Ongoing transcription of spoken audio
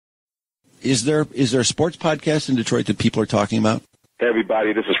Is there a sports podcast in Detroit that people are talking about? Hey,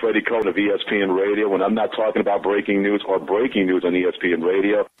 everybody, this is Freddie Cohen of ESPN Radio. When I'm not talking about breaking news or breaking news on ESPN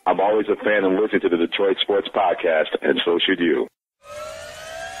Radio, I'm always a fan and listen to the Detroit Sports Podcast, and so should you.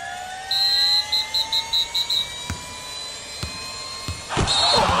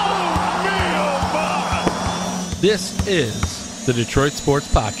 This is the Detroit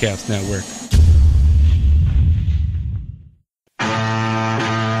Sports Podcast Network.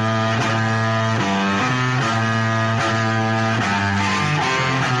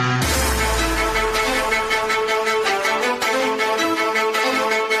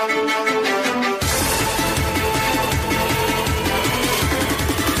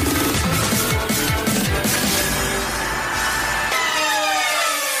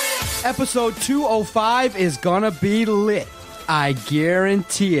 Episode 205 is gonna be lit. I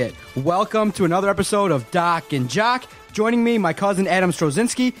guarantee it. Welcome to another episode of Doc and Jock. Joining me, my cousin Adam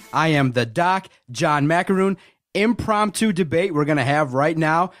Strozinski. I am the Doc, John Macaroon. Impromptu debate we're gonna have right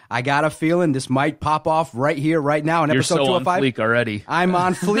now. I got a feeling this might pop off right here, right now in episode 205. You're so on fleek already. I'm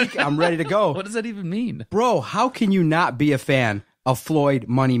on fleek. I'm ready to go. What does that even mean? Bro, how can you not be a fan of Floyd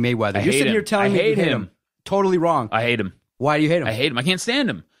Money Mayweather? You're sitting here telling me you hate him. Totally wrong. I hate him. Why do you hate him? I hate him. I can't stand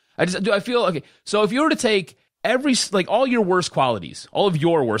him. I feel okay. So if you were to take all your worst qualities, all of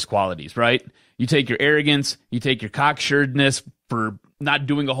your worst qualities, right? You take your arrogance, you take your cocksuredness for not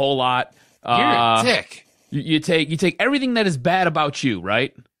doing a whole lot. You're a dick. You take everything that is bad about you,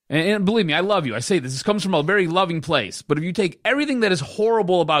 right? And believe me, I love you. I say this comes from a very loving place. But if you take everything that is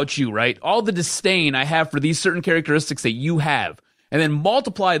horrible about you, right? All the disdain I have for these certain characteristics that you have, and then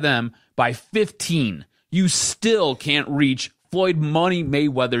multiply them by 15, you still can't reach Floyd Money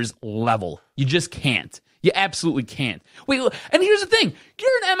Mayweather's level. You just can't. You absolutely can't. Wait, and here's the thing.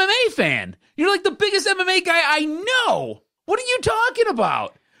 You're an MMA fan. You're like the biggest MMA guy I know. What are you talking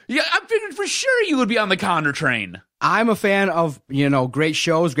about? Yeah, I figured for sure you would be on the Conor train. I'm a fan of, great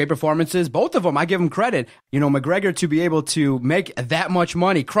shows, great performances. Both of them, I give him credit. McGregor, to be able to make that much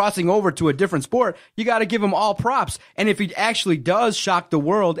money crossing over to a different sport, you got to give him all props. And if he actually does shock the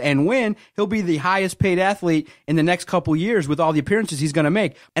world and win, he'll be the highest paid athlete in the next couple years with all the appearances he's going to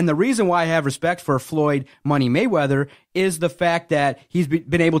make. And the reason why I have respect for Floyd Money Mayweather is the fact that he's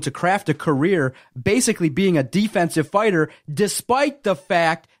been able to craft a career basically being a defensive fighter, despite the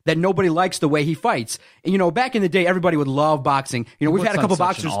fact that nobody likes the way he fights. And, back in the day, everybody would love boxing. We've had a couple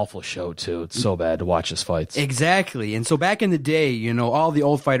boxers. It's an awful show, too. It's so bad to watch his fights. Exactly. And so back in the day, all the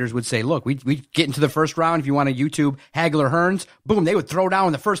old fighters would say, look, we get into the first round. If you want to YouTube Hagler Hearns, boom, they would throw down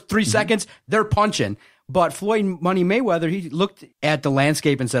in the first 3 seconds. They're punching. But Floyd Money Mayweather, he looked at the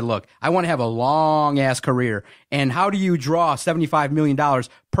landscape and said, look, I want to have a long-ass career. And how do you draw $75 million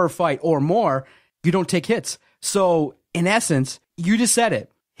per fight or more? You don't take hits. So, in essence, you just said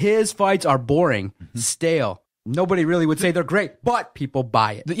it. His fights are boring, stale. Nobody really would say they're great, but people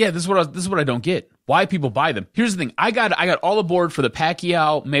buy it. Yeah, this is what I don't get. Why people buy them. Here's the thing. I got all aboard for the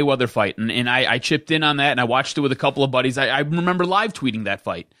Pacquiao-Mayweather fight, and I chipped in on that, and I watched it with a couple of buddies. I remember live tweeting that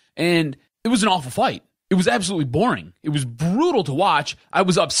fight, and it was an awful fight. It was absolutely boring. It was brutal to watch. I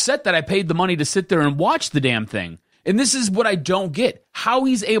was upset that I paid the money to sit there and watch the damn thing. And this is what I don't get. How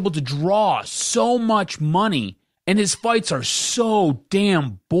he's able to draw so much money, and his fights are so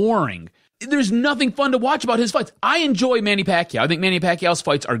damn boring. There's nothing fun to watch about his fights. I enjoy Manny Pacquiao. I think Manny Pacquiao's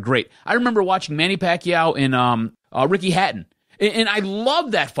fights are great. I remember watching Manny Pacquiao in Ricky Hatton. And I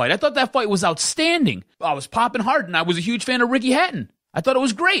loved that fight. I thought that fight was outstanding. I was popping hard, and I was a huge fan of Ricky Hatton. I thought it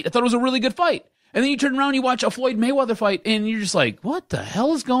was great. I thought it was a really good fight. And then you turn around and you watch a Floyd Mayweather fight, and you're just like, what the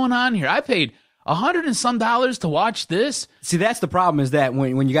hell is going on here? I paid $100 and some to watch this. See, that's the problem, is that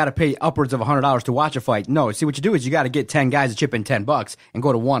when you got to pay upwards of $100 to watch a fight. No, see, what you do is you got to get 10 guys to chip in $10 and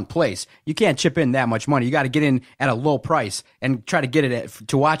go to one place. You can't chip in that much money. You got to get in at a low price and try to get it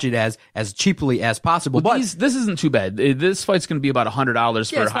to watch it as cheaply as possible. Well, but this isn't too bad. This fight's going to be about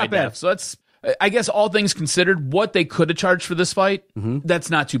 $100 for high def. So that's, I guess, all things considered, what they could have charged for this fight, that's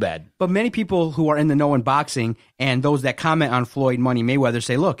not too bad. But many people who are in the know in boxing and those that comment on Floyd Money Mayweather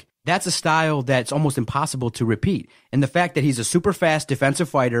say, look, that's a style that's almost impossible to repeat. And the fact that he's a super fast defensive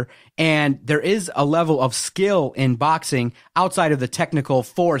fighter, and there is a level of skill in boxing outside of the technical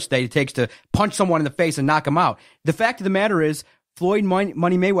force that it takes to punch someone in the face and knock him out. The fact of the matter is, Floyd Money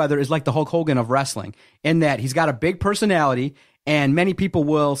Mayweather is like the Hulk Hogan of wrestling, in that he's got a big personality. And many people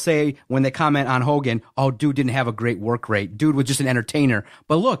will say when they comment on Hogan, oh, dude didn't have a great work rate. Dude was just an entertainer.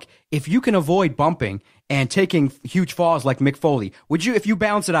 But look, if you can avoid bumping and taking huge falls like Mick Foley. Would you, if you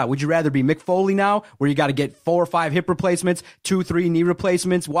balance it out, would you rather be Mick Foley now, where you got to get 4 or 5 hip replacements, 2, 3 knee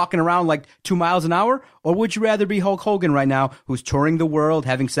replacements, walking around like 2 miles an hour? Or would you rather be Hulk Hogan right now, who's touring the world,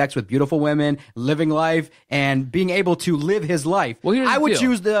 having sex with beautiful women, living life, and being able to live his life? Well, I would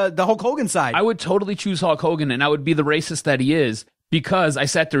choose the Hulk Hogan side. I would totally choose Hulk Hogan, and I would be the racist that he is, because I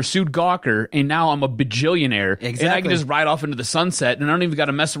sat there, sued Gawker, and now I'm a bajillionaire. Exactly. And I can just ride off into the sunset, and I don't even got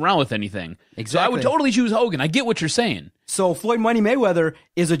to mess around with anything. Exactly. So I would totally choose Hogan. I get what you're saying. So Floyd Money Mayweather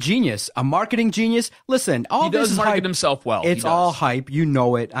is a genius, a marketing genius. Listen, all He this does is market hype. himself well. It's all hype. You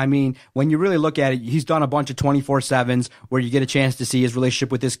know it. I mean, when you really look at it, he's done a bunch of 24/7s where you get a chance to see his relationship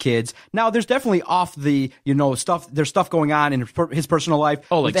with his kids. Now, there's definitely off the, stuff. There's stuff going on in his personal life.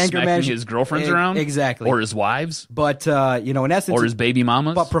 Oh, like with smacking his girlfriends around? Exactly. Or his wives? But, in essence. Or his baby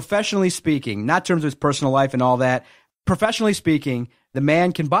mamas? But professionally speaking, not in terms of his personal life and all that, professionally speaking, the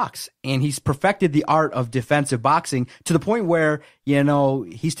man can box, and he's perfected the art of defensive boxing to the point where,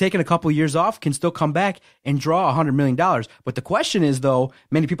 he's taken a couple of years off, can still come back and draw $100 million. But the question is, though,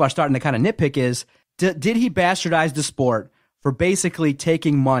 many people are starting to kind of nitpick is, did he bastardize the sport for basically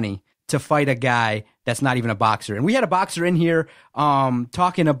taking money to fight a guy that's not even a boxer? And we had a boxer in here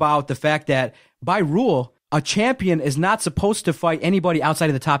talking about the fact that by rule, a champion is not supposed to fight anybody outside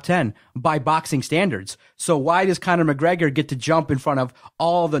of the top 10 by boxing standards. So why does Conor McGregor get to jump in front of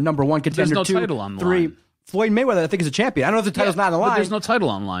all the number 1 contender, there's no 2, title on the 3? line. Floyd Mayweather, I think, is a champion. I don't know if the title's not on the line. But there's no title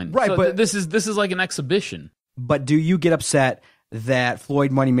on the line. Right, so but this is like an exhibition. But do you get upset that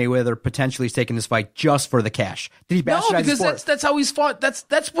Floyd Money Mayweather potentially is taking this fight just for the cash? Did he bastardize No, because the sport? that's how he's fought.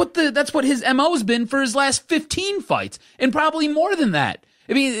 That's what his MO's been for his last 15 fights, and probably more than that.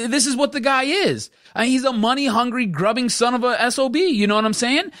 I mean, this is what the guy is. He's a money-hungry, grubbing son of a SOB. You know what I'm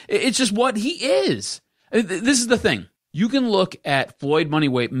saying? It's just what he is. This is the thing. You can look at Floyd Money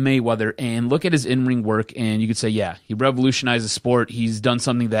Mayweather and look at his in-ring work, and you could say, yeah, he revolutionized the sport. He's done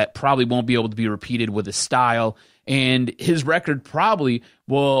something that probably won't be able to be repeated with his style, and his record probably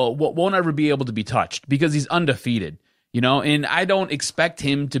won't ever be able to be touched because he's undefeated. And I don't expect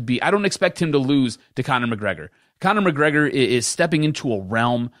him to lose to Conor McGregor. Conor McGregor is stepping into a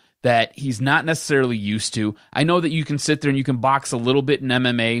realm that he's not necessarily used to. I know that you can sit there and you can box a little bit in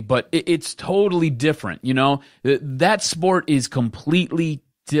MMA, but it's totally different. That sport is completely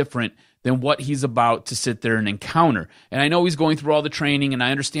different than what he's about to sit there and encounter. And I know he's going through all the training, and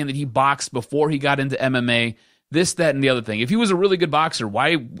I understand that he boxed before he got into MMA, this, that, and the other thing. If he was a really good boxer,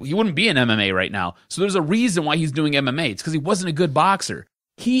 he wouldn't be in MMA right now. So there's a reason why he's doing MMA. It's because he wasn't a good boxer.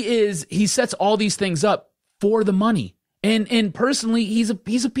 He sets all these things up for the money. And personally, he's a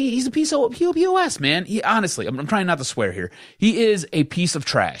piece of POS, man. Honestly, I'm trying not to swear here. He is a piece of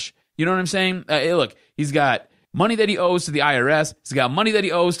trash. You know what I'm saying? Look, he's got money that he owes to the IRS. He's got money that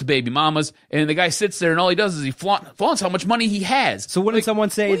he owes to baby mamas. And the guy sits there and all he does is he flaunts how much money he has. So wouldn't someone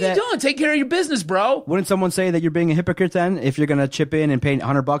say what are you doing? Take care of your business, bro. Wouldn't someone say that you're being a hypocrite then? If you're going to chip in and pay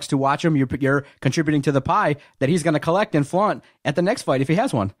 $100 to watch him, you're contributing to the pie that he's going to collect and flaunt at the next fight if he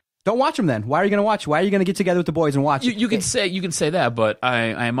has one. Don't watch him then. Why are you going to watch? Why are you going to get together with the boys and watch? You can say that, but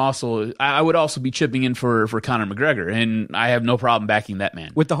I would also be chipping in for Conor McGregor, and I have no problem backing that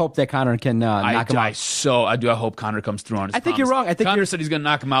man with the hope that Conor can knock him out. I hope Conor comes through on his. I think you're wrong. I think Conor said he's going to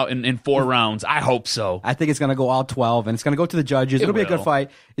knock him out in 4 rounds. I hope so. I think it's going to go all 12, and it's going to go to the judges. It'll be a good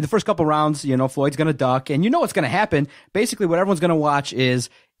fight. In the first couple rounds, Floyd's going to duck, and what's going to happen. Basically, what everyone's going to watch is,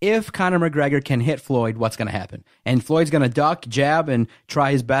 if Conor McGregor can hit Floyd, what's going to happen? And Floyd's going to duck, jab, and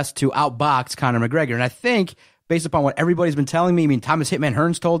try his best to outbox Conor McGregor. And I think, based upon what everybody's been telling me, Thomas Hitman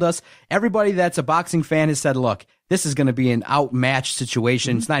Hearns told us, everybody that's a boxing fan has said, look, this is going to be an outmatched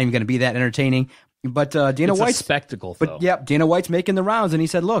situation. Mm-hmm. It's not even going to be that entertaining. But Dana White's a spectacle, though. But yep, Dana White's making the rounds, and he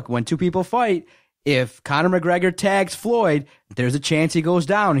said, look, when 2 people fight, if Conor McGregor tags Floyd, there's a chance he goes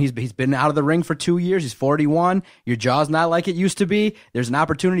down. He's been out of the ring for 2 years. He's 41. Your jaw's not like it used to be. There's an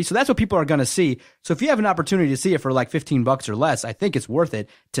opportunity. So that's what people are going to see. So if you have an opportunity to see it for like $15 or less, I think it's worth it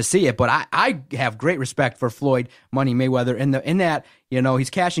to see it. But I have great respect for Floyd Money Mayweather in that, he's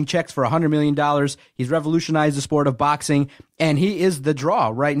cashing checks for $100 million. He's revolutionized the sport of boxing, and he is the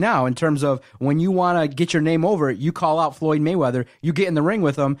draw right now in terms of when you want to get your name over, you call out Floyd Mayweather, you get in the ring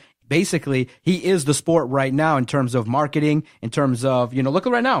with him. Basically, he is the sport right now in terms of marketing, in terms of, look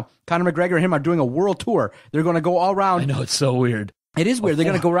at right now. Conor McGregor and him are doing a world tour. They're going to go all around. I know, it's so weird. It is weird. They're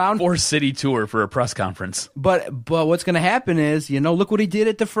going to go around 4-city tour for a press conference. But what's going to happen is, look what he did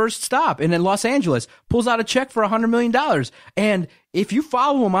at the first stop. And in Los Angeles, pulls out a check for $100 million. And if you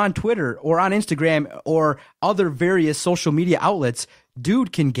follow him on Twitter or on Instagram or other various social media outlets,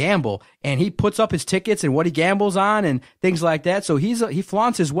 dude can gamble, and he puts up his tickets and what he gambles on and things like that. So he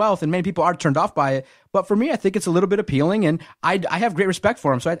flaunts his wealth, and many people are turned off by it. But for me, I think it's a little bit appealing, and I have great respect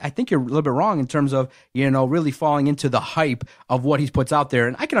for him. So I think you're a little bit wrong in terms of, really falling into the hype of what he puts out there.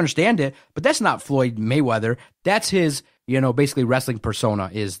 And I can understand it, but that's not Floyd Mayweather. That's his, basically wrestling persona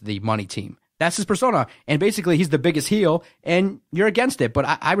is the money team. That's his persona. And basically, he's the biggest heel, and you're against it. But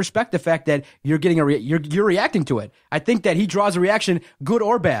I respect the fact that you're getting you're reacting to it. I think that he draws a reaction, good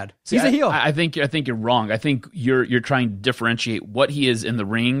or bad. See, he's a heel. I think you're wrong. I think you're trying to differentiate what he is in the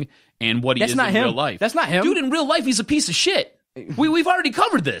ring and what he is in real life. That's not him. Dude, in real life, he's a piece of shit. We've already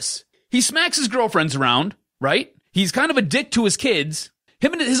covered this. He smacks his girlfriends around, right? He's kind of a dick to his kids.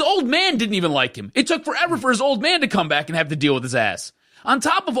 Him and his old man didn't even like him. It took forever for his old man to come back and have to deal with his ass. On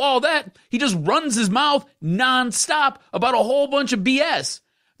top of all that, he just runs his mouth nonstop about a whole bunch of BS.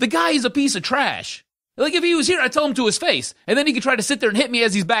 The guy is a piece of trash. Like, if he was here, I'd tell him to his face. And then he could try to sit there and hit me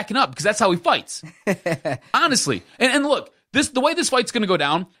as he's backing up, because that's how he fights. Honestly. And look, the way this fight's going to go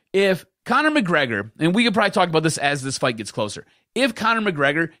down, if Conor McGregor, and we could probably talk about this as this fight gets closer, if Conor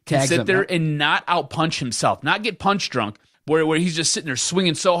McGregor can sit there and not outpunch himself, not get punch drunk, where he's just sitting there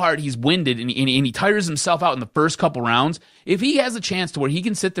swinging so hard he's winded and he tires himself out in the first couple rounds, if he has a chance to where he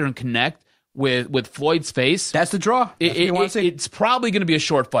can sit there and connect with Floyd's face, that's the draw. It's probably going to be a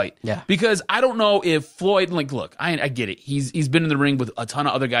short fight. Yeah. Because I don't know if Floyd, look, I get it. He's been in the ring with a ton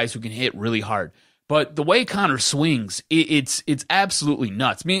of other guys who can hit really hard. But the way Conor swings, it's absolutely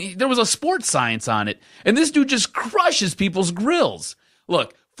nuts. I mean, there was a sports science on it, and this dude just crushes people's grills.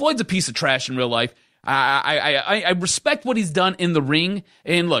 Look, Floyd's a piece of trash in real life. I respect what he's done in the ring.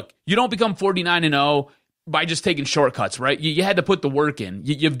 And look, you don't become 49-0 by just taking shortcuts, right? You had to put the work in.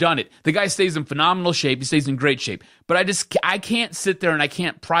 You've done it. The guy stays in phenomenal shape. He stays in great shape. But I can't sit there and I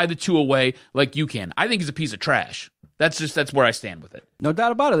can't pry the two away like you can. I think he's a piece of trash. That's where I stand with it. No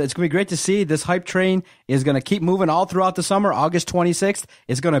doubt about it. It's going to be great to see. This hype train is going to keep moving all throughout the summer. August 26th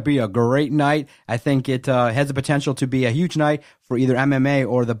is going to be a great night. I think it has the potential to be a huge night for either MMA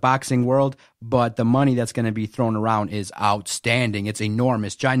or the boxing world, but the money that's going to be thrown around is outstanding. It's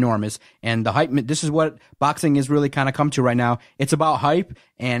enormous, ginormous, and the hype, this is what boxing is really kind of come to right now. It's about hype,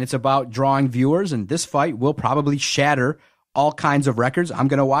 and it's about drawing viewers, and this fight will probably shatter all kinds of records. I'm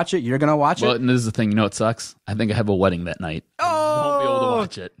going to watch it. You're going to watch it. Well, and this is the thing. You know what sucks? I think I have a wedding that night. I won't be able to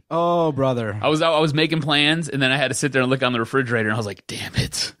watch it. Oh, brother. I was making plans, and then I had to sit there and look on the refrigerator, and I was like, damn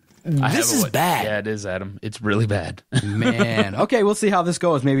it. This is bad. Yeah, it is, Adam. It's really bad. Man. Okay, we'll see how this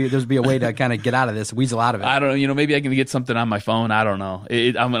goes. Maybe there'll be a way to kind of get out of this, weasel out of it. I don't know. Maybe I can get something on my phone. I don't know.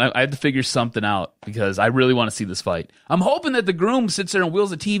 I have to figure something out because I really want to see this fight. I'm hoping that the groom sits there and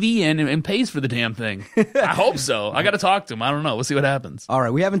wheels a TV in and pays for the damn thing. I hope so. I got to talk to him. I don't know. We'll see what happens. All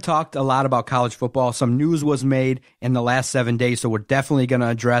right. We haven't talked a lot about college football. Some news was made in the last 7 days, so we're definitely going to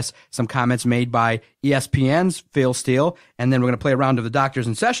address some comments made by ESPN's Phil Steele, and then we're going to play a round of the Doctors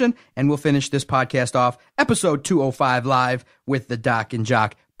in Session, and we'll finish this podcast off, episode 205 live, with the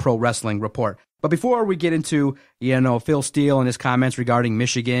DocNJock Pro-Wrestling Report. But before we get into, Phil Steele and his comments regarding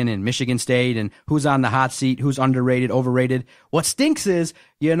Michigan and Michigan State and who's on the hot seat, who's underrated, overrated, what stinks is,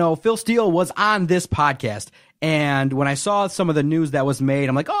 Phil Steele was on this podcast. And when I saw some of the news that was made,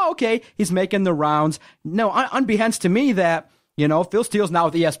 I'm like, oh, okay, he's making the rounds. No, unbeknownst to me that, Phil Steele's now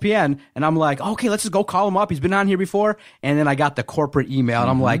with ESPN, and I'm like, okay, let's just go call him up. He's been on here before. And then I got the corporate email,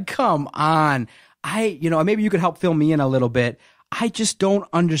 and I'm like, come on. Maybe you could help fill me in a little bit. I just don't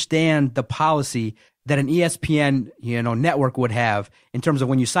understand the policy that an ESPN, network would have in terms of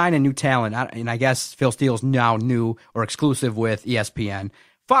when you sign a new talent. And I guess Phil Steele's now new or exclusive with ESPN.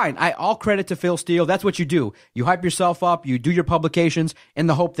 Fine. All credit to Phil Steele. That's what you do. You hype yourself up. You do your publications in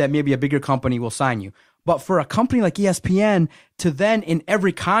the hope that maybe a bigger company will sign you. But for a company like ESPN to then in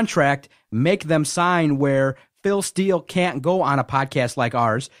every contract make them sign where Phil Steele can't go on a podcast like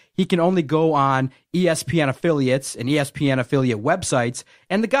ours. He can only go on ESPN affiliates and ESPN affiliate websites.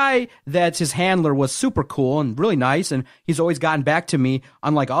 And the guy that's his handler was super cool and really nice, and he's always gotten back to me,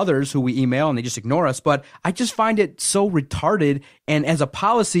 unlike others who we email and they just ignore us. But I just find it so retarded, and as a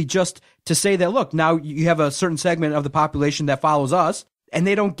policy just to say that, look, now you have a certain segment of the population that follows us, and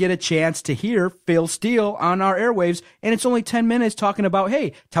they don't get a chance to hear Phil Steele on our airwaves. And it's only 10 minutes talking about,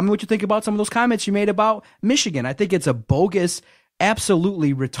 hey, tell me what you think about some of those comments you made about Michigan. I think it's a bogus,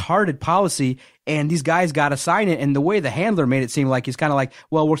 absolutely retarded policy, and these guys got to sign it. And the way the handler made it seem like he's kind of like,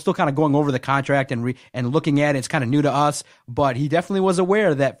 well, we're still kind of going over the contract and looking at it. It's kind of new to us. But he definitely was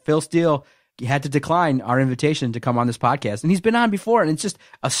aware that Phil Steele had to decline our invitation to come on this podcast. And he's been on before, and it's just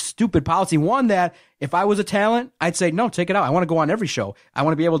a stupid policy. One that if I was a talent, I'd say, no, take it out. I want to go on every show. I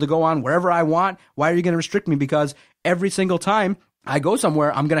want to be able to go on wherever I want. Why are you going to restrict me? Because every single time I go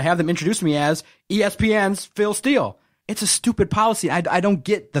somewhere, I'm going to have them introduce me as ESPN's Phil Steele. It's a stupid policy. I don't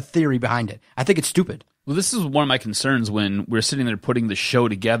get the theory behind it. I think it's stupid. Well, this is one of my concerns when we're sitting there putting the show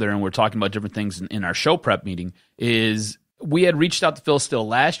together and we're talking about different things in our show prep meeting is we had reached out to Phil Steele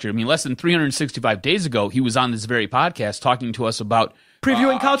last year. I mean, less than 365 days ago, he was on this very podcast talking to us about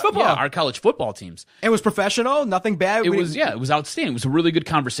previewing college football. Yeah, our college football teams. It was professional, nothing bad. It was outstanding. It was a really good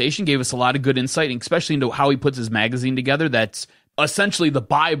conversation, gave us a lot of good insight, especially into how he puts his magazine together. That's essentially the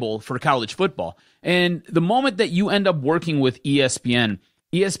Bible for college football. And the moment that you end up working with ESPN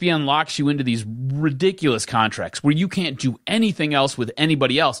locks you into these ridiculous contracts where you can't do anything else with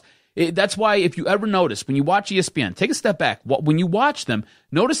anybody else. That's why if you ever notice, when you watch ESPN, take a step back. When you watch them,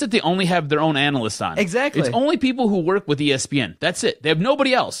 notice that they only have their own analysts on. Exactly. It's only people who work with ESPN. That's it. They have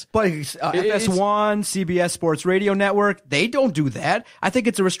nobody else. But FS1, CBS Sports Radio Network, they don't do that. I think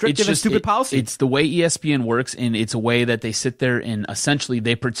it's a restrictive and stupid policy. It's the way ESPN works, and it's a way that they sit there and essentially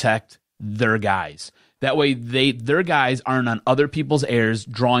they protect their guys. That way, their guys aren't on other people's airs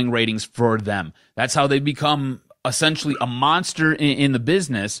drawing ratings for them. That's how they become essentially a monster in the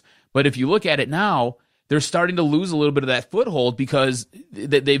business. But if you look at it now, they're starting to lose a little bit of that foothold because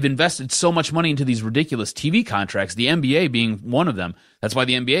they've invested so much money into these ridiculous TV contracts, the NBA being one of them. That's why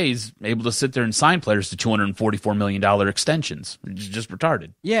the NBA is able to sit there and sign players to $244 million extensions. It's just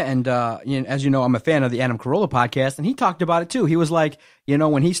retarded. Yeah, and as you know, I'm a fan of the Adam Carolla podcast, and he talked about it too. He was like,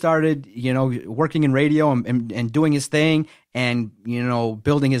 when he started, working in radio and doing his thing and,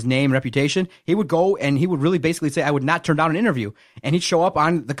 building his name and reputation, he would go and he would really basically say, I would not turn down an interview. And he'd show up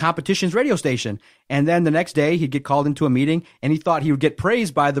on the competition's radio station. And then the next day he'd get called into a meeting and he thought he would get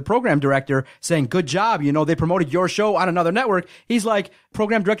praised by the program director saying, good job, they promoted your show on another network. He's like,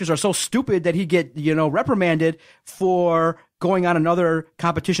 program directors are so stupid that he'd get, reprimanded for going on another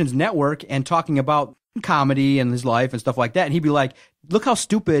competition's network and talking about comedy and his life and stuff like that. And he'd be like, look how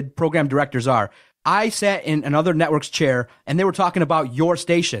stupid program directors are. I sat in another network's chair and they were talking about your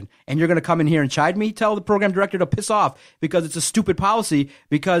station and you're going to come in here and chide me? Tell the program director to piss off because it's a stupid policy.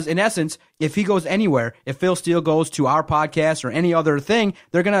 Because in essence, if he goes anywhere, if Phil Steele goes to our podcast or any other thing,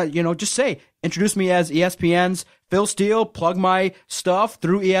 they're going to, just say, introduce me as ESPN's Phil Steele, plug my stuff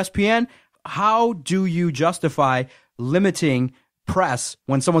through ESPN. How do you justify limiting press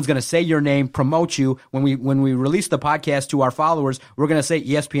when someone's going to say your name, promote you? When we release the podcast to our followers, we're going to say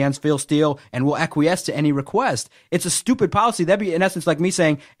ESPN's Phil Steele and we'll acquiesce to any request. It's a stupid policy. That'd be in essence like me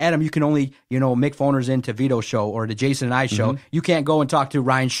saying, Adam, you can only make phoners into Vito's show or the Jason and I show. Mm-hmm. You can't go and talk to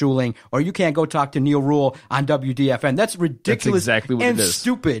Ryan Schuling or you can't go talk to Neil Rule on WDFN. That's ridiculous. That's exactly what and it is.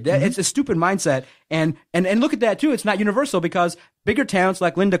 Stupid. Mm-hmm. It's a stupid mindset. And look at that too. It's not universal because bigger talents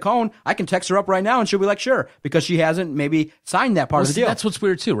like Linda Cohn, I can text her up right now and she'll be like, sure, because she hasn't maybe signed that part of the deal. That's what's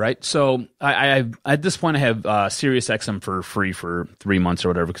weird too, right? So I at this point I have Sirius XM for free for 3 months or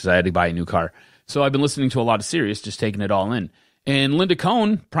whatever because I had to buy a new car. So I've been listening to a lot of Sirius, just taking it all in. And Linda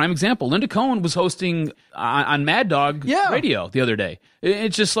Cohn, prime example. Linda Cohn was hosting on Mad Dog Radio the other day.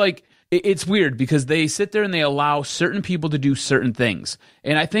 It's just like, it's weird because they sit there and they allow certain people to do certain things.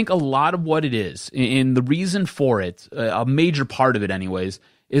 And I think a lot of what it is, and the reason for it, a major part of it anyways,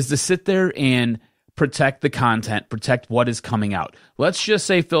 is to sit there and protect the content, protect what is coming out. Let's just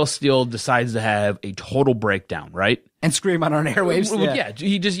say Phil Steele decides to have a total breakdown, right? And scream on our airwaves. Yeah,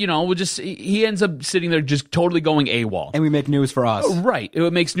 he just, he ends up sitting there just totally going AWOL. And we make news for us. Right.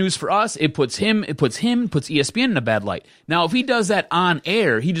 It makes news for us. It puts ESPN in a bad light. Now, if he does that on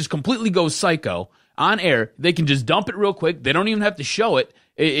air, he just completely goes psycho. On air, they can just dump it real quick. They don't even have to show it.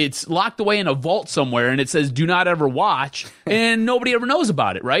 It's locked away in a vault somewhere, and it says, do not ever watch, and nobody ever knows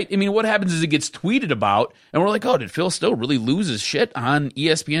about it, right? I mean, what happens is it gets tweeted about, and we're like, oh, did Phil Steele really lose his shit on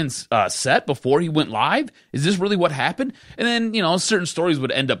ESPN's set before he went live? Is this really what happened? And then, certain stories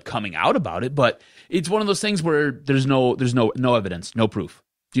would end up coming out about it, but it's one of those things where there's no evidence, no proof.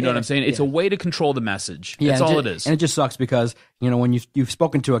 Do you know what I'm saying? It's a way to control the message. That's all it is. And it just sucks because, when you've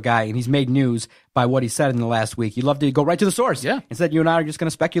spoken to a guy and he's made news by what he said in the last week, you love to go right to the source. Yeah. Instead, you and I are just going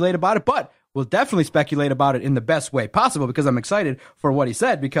to speculate about it. But we'll definitely speculate about it in the best way possible because I'm excited for what he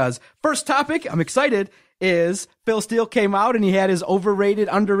said. Because first topic, I'm excited, is Phil Steele came out and he had his overrated,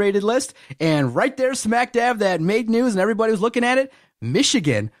 underrated list. And right there, smack dab, that made news and everybody was looking at it.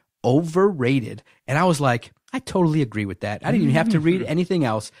 Michigan, overrated. And I was like, I totally agree with that. I didn't even have to read anything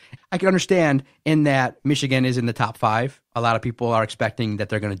else. I can understand in that Michigan is in the top 5. A lot of people are expecting that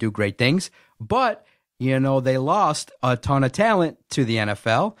they're going to do great things. But, they lost a ton of talent to the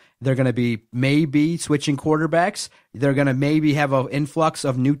NFL. They're going to be maybe switching quarterbacks. They're going to maybe have an influx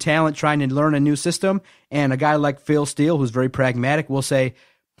of new talent trying to learn a new system. And a guy like Phil Steele, who's very pragmatic, will say,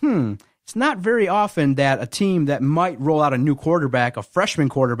 it's not very often that a team that might roll out a new quarterback, a freshman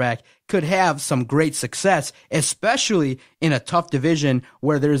quarterback, could have some great success, especially in a tough division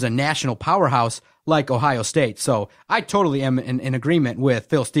where there's a national powerhouse like Ohio State. So I totally am in agreement with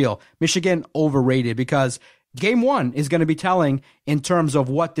Phil Steele. Michigan overrated, because Game 1 is going to be telling in terms of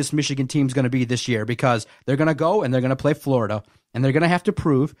what this Michigan team is going to be this year, because they're going to go and they're going to play Florida, and they're going to have to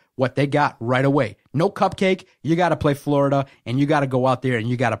prove what they got right away. No cupcake. You got to play Florida, and you got to go out there and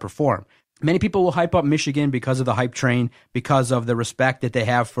you got to perform. Many people will hype up Michigan because of the hype train, because of the respect that they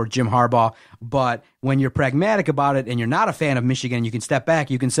have for Jim Harbaugh. But when you're pragmatic about it and you're not a fan of Michigan, you can step back.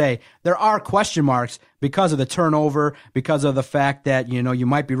 You can say there are question marks because of the turnover, because of the fact that, you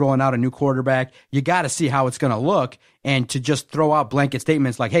might be rolling out a new quarterback. You got to see how it's going to look. And to just throw out blanket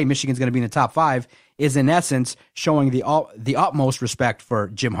statements like, hey, Michigan's going to be in the top 5 is in essence showing the utmost respect for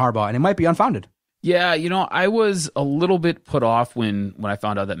Jim Harbaugh. And it might be unfounded. Yeah, I was a little bit put off when I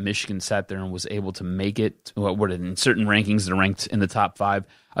found out that Michigan sat there and was able to make it. In certain rankings, they're ranked in the top 5.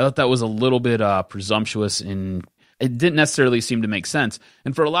 I thought that was a little bit presumptuous, and it didn't necessarily seem to make sense.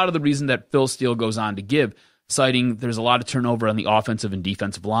 And for a lot of the reason that Phil Steele goes on to give, citing there's a lot of turnover on the offensive and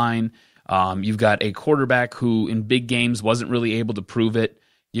defensive line. You've got a quarterback who in big games wasn't really able to prove it.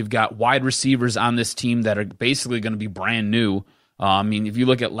 You've got wide receivers on this team that are basically going to be brand new. If you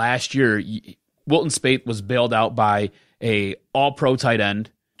look at last year, Wilton Speight was bailed out by a all-pro tight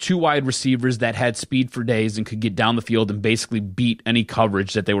end, 2 wide receivers that had speed for days and could get down the field and basically beat any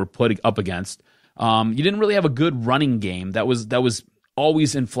coverage that they were putting up against. You didn't really have a good running game. That was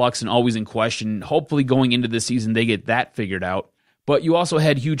always in flux and always in question. Hopefully going into this season, they get that figured out. But you also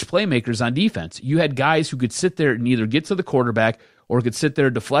had huge playmakers on defense. You had guys who could sit there and either get to the quarterback or could sit there,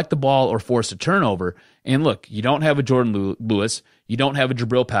 deflect the ball, or force a turnover. And look, you don't have a Jordan Lewis. You don't have a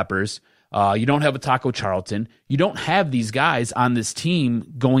Jabril Peppers. You don't have a Taco Charlton. You don't have these guys on this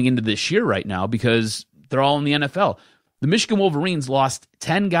team going into this year right now because they're all in the NFL. The Michigan Wolverines lost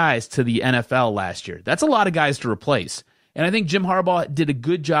 10 guys to the NFL last year. That's a lot of guys to replace. And I think Jim Harbaugh did a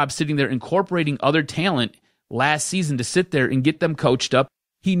good job sitting there incorporating other talent last season to sit there and get them coached up.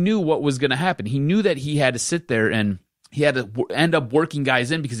 He knew what was going to happen. He knew that he had to sit there and he had to end up working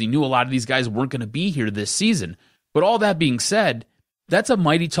guys in because he knew a lot of these guys weren't going to be here this season. But all that being said, that's a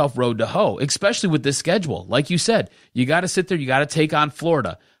mighty tough road to hoe, especially with this schedule. Like you said, you got to sit there, you got to take on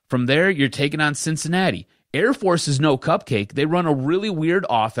Florida. From there, you're taking on Cincinnati. Air Force is no cupcake. They run a really weird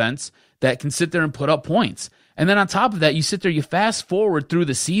offense that can sit there and put up points. And then on top of that, you sit there, you fast forward through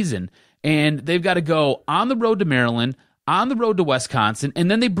the season, and they've got to go on the road to Maryland, on the road to Wisconsin, and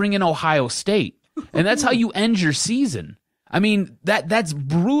then they bring in Ohio State. And that's how you end your season. That's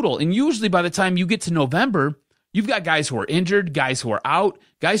brutal. And usually by the time you get to November, you've got guys who are injured, guys who are out,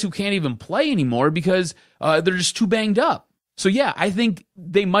 guys who can't even play anymore because they're just too banged up. So yeah, I think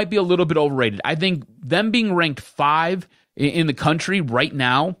they might be a little bit overrated. I think them being ranked 5 in the country right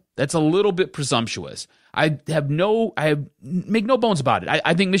now, that's a little bit presumptuous. Make no bones about it.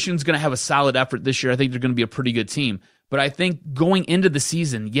 I think Michigan's going to have a solid effort this year. I think they're going to be a pretty good team. But I think going into the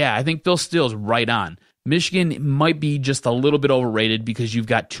season, yeah, I think Phil Steele's right on. Michigan might be just a little bit overrated because you've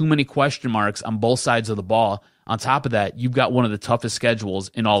got too many question marks on both sides of the ball. On top of that, you've got one of the toughest schedules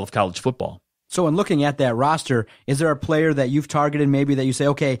in all of college football. So in looking at that roster, is there a player that you've targeted maybe that you say,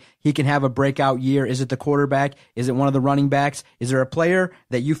 okay, he can have a breakout year? Is it the quarterback? Is it one of the running backs? Is there a player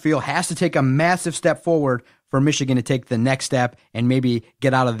that you feel has to take a massive step forward for Michigan to take the next step and maybe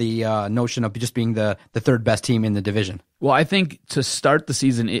get out of the notion of just being the third best team in the division? Well, I think to start the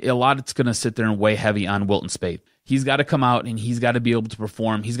season, a lot it's going to sit there and weigh heavy on Wilton Speight. He's got to come out and he's got to be able to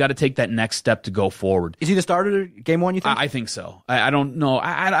perform. He's got to take that next step to go forward. Is he the starter game 1, you think? I think so. I don't know.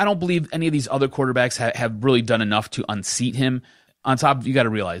 I don't believe any of these other quarterbacks have really done enough to unseat him. On top of, you got to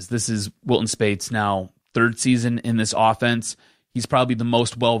realize this is Wilton Speight's now 3rd season in this offense. He's probably the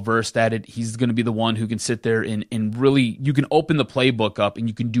most well-versed at it. He's going to be the one who can sit there and really, you can open the playbook up and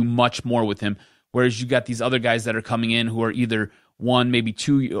you can do much more with him. Whereas you got these other guys that are coming in who are either one, maybe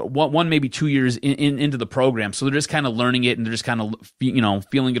 2 years into the program. So they're just kind of learning it and they're just kind of,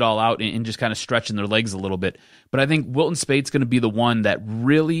 feeling it all out and just kind of stretching their legs a little bit. But I think Wilton Speight's going to be the one that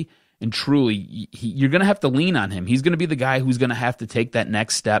really and truly, you're going to have to lean on him. He's going to be the guy who's going to have to take that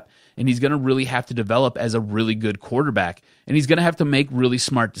next step, and he's going to really have to develop as a really good quarterback, and he's going to have to make really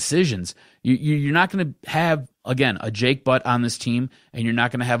smart decisions. You're not going to have, again, a Jake Butt on this team, and you're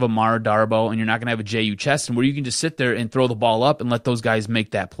not going to have a Mara Darbo, and you're not going to have a J.U. Cheston, where you can just sit there and throw the ball up and let those guys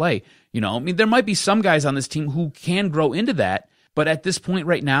make that play. There might be some guys on this team who can grow into that, but at this point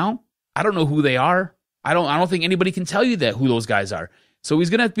right now, I don't know who they are. I don't think anybody can tell you who those guys are. So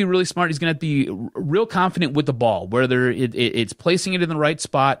he's going to have to be really smart. He's going to have to be real confident with the ball, whether it's placing it in the right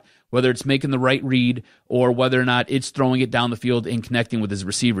spot, whether it's making the right read or whether or not it's throwing it down the field and connecting with his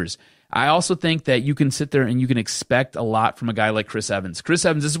receivers. I also think that you can sit there and you can expect a lot from a guy like Chris Evans. Chris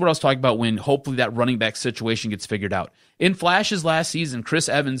Evans, this is what I was talking about when hopefully that running back situation gets figured out. In flashes last season, Chris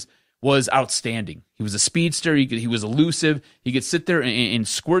Evans was outstanding. He was a speedster. He was elusive. He could sit there and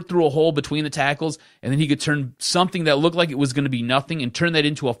squirt through a hole between the tackles, and then he could turn something that looked like it was going to be nothing and turn that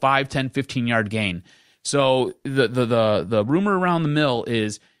into a 5, 10, 15-yard gain. So the rumor around the mill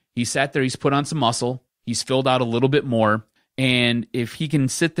is he sat there, he's put on some muscle, he's filled out a little bit more, and if he can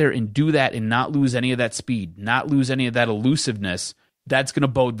sit there and do that and not lose any of that speed, not lose any of that elusiveness, that's going to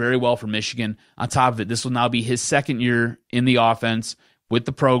bode very well for Michigan. On top of it, this will now be his second year in the offense with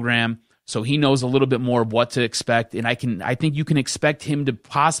the program, so he knows a little bit more of what to expect, and I think you can expect him to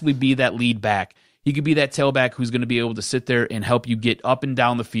possibly be that lead back. He could be that tailback who's going to be able to sit there and help you get up and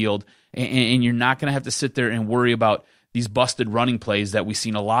down the field, and you're not going to have to sit there and worry about these busted running plays that we've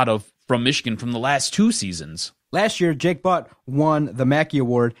seen a lot of from Michigan from the last 2 seasons. Last year, Jake Butt won the Mackey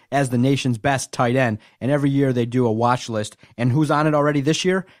Award as the nation's best tight end, and every year they do a watch list. And who's on it already this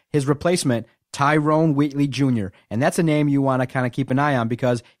year? His replacement, Tyrone Wheatley Jr. And that's a name you want to kind of keep an eye on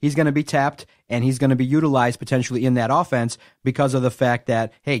because he's going to be tapped and he's going to be utilized potentially in that offense because of the fact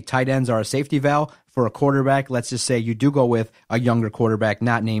that, hey, tight ends are a safety valve for a quarterback. Let's just say you do go with a younger quarterback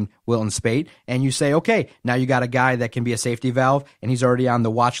not named Wilton Spate, and you say, okay, now you got a guy that can be a safety valve, and he's already on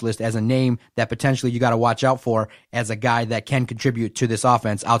the watch list as a name that potentially you got to watch out for as a guy that can contribute to this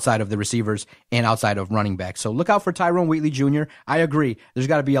offense outside of the receivers and outside of running backs. So look out for Tyrone Wheatley Jr. I agree. There's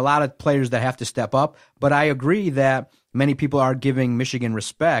got to be a lot of players that have to step up, but I agree that many people are giving Michigan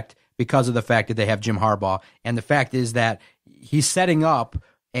respect because of the fact that they have Jim Harbaugh. And the fact is that he's setting up,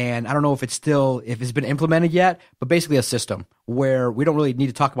 and I don't know if it's been implemented yet, but basically a system where we don't really need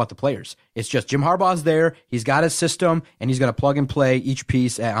to talk about the players. It's just Jim Harbaugh's there, he's got his system, and he's going to plug and play each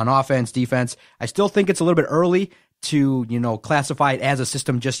piece on offense, defense. I still think it's a little bit early to, classify it as a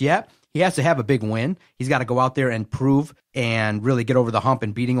system just yet. He has to have a big win. He's got to go out there and prove and really get over the hump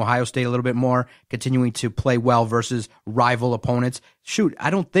and beating Ohio State a little bit more, continuing to play well versus rival opponents. Shoot, I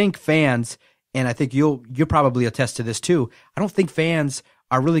don't think fans, and I think you'll probably attest to this too, I don't think fans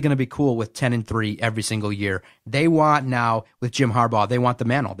are really going to be cool with 10-3 every single year. They want now, with Jim Harbaugh, they want the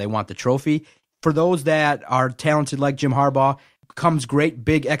mantle. They want the trophy. For those that are talented like Jim Harbaugh, comes great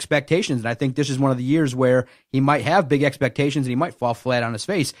big expectations. And I think this is one of the years where he might have big expectations and he might fall flat on his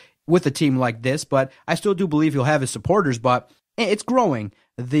face with a team like this. But I still do believe he'll have his supporters, but it's growing.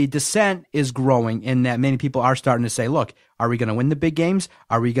 The dissent is growing in that many people are starting to say, look, are we going to win the big games?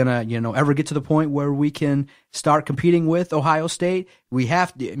 Are we going to, ever get to the point where we can start competing with Ohio State?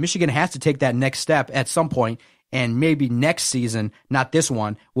 Michigan has to take that next step at some point, and maybe next season, not this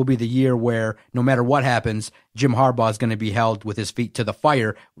one, will be the year where no matter what happens, Jim Harbaugh is going to be held with his feet to the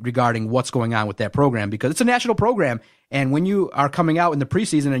fire regarding what's going on with that program, because it's a national program. And when you are coming out in the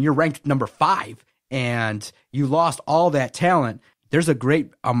preseason and you're ranked number 5 and you lost all that talent, there's a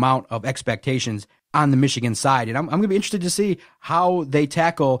great amount of expectations on the Michigan side. And I'm going to be interested to see how they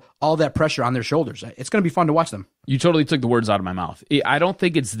tackle all that pressure on their shoulders. It's going to be fun to watch them. You totally took the words out of my mouth. I don't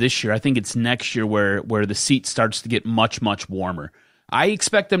think it's this year. I think it's next year where the seat starts to get much, much warmer. I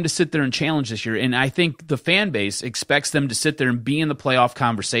expect them to sit there and challenge this year, and I think the fan base expects them to sit there and be in the playoff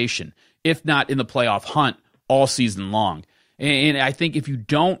conversation, if not in the playoff hunt, all season long. And I think if you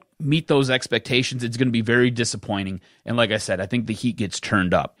don't meet those expectations, it's going to be very disappointing. And like I said, I think the heat gets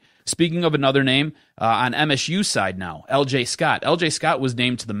turned up. Speaking of another name, on MSU side now, L.J. Scott. L.J. Scott was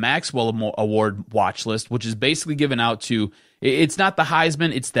named to the Maxwell Award watch list, which is basically given out to, it's not the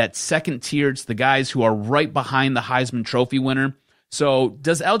Heisman, it's that second tier. It's the guys who are right behind the Heisman Trophy winner. So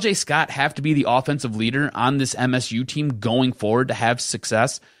does L.J. Scott have to be the offensive leader on this MSU team going forward to have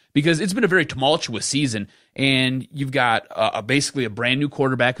success? Because it's been a very tumultuous season, and you've got basically a brand new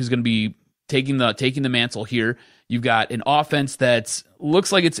quarterback who's going to be taking the mantle here. You've got an offense that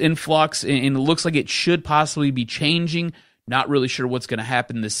looks like it's in flux and it looks like it should possibly be changing. Not really sure what's going to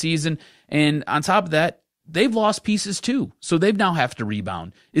happen this season. And on top of that, they've lost pieces too. So they've now have to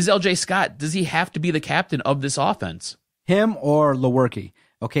rebound. Is L.J. Scott, does he have to be the captain of this offense? Him or Lewerke?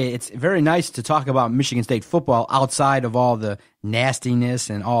 Okay, it's very nice to talk about Michigan State football outside of all the nastiness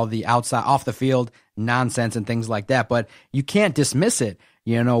and all the outside off the field nonsense and things like that, but you can't dismiss it.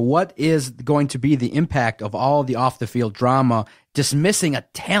 What is going to be the impact of all the off the field drama, dismissing a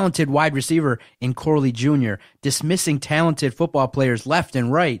talented wide receiver in Corley Jr., dismissing talented football players left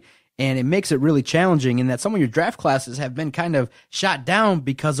and right, and it makes it really challenging in that some of your draft classes have been kind of shot down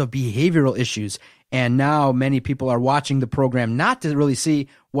because of behavioral issues. And now many people are watching the program not to really see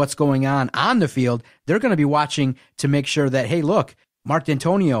what's going on the field. They're going to be watching to make sure that, hey, look, Mark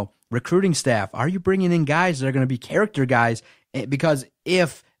Dantonio, recruiting staff? Are you bringing in guys that are going to be character guys? Because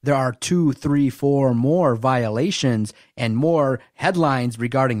if there are 2, 3, 4 more violations and more headlines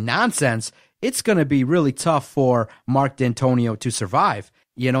regarding nonsense, it's going to be really tough for Mark Dantonio to survive.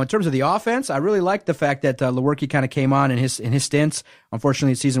 In terms of the offense, I really like the fact that Lewerke kind of came on in his stints.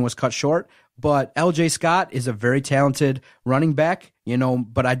 Unfortunately, the season was cut short. But L.J. Scott is a very talented running back,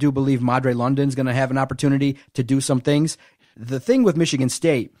 but I do believe Madre London's going to have an opportunity to do some things. The thing with Michigan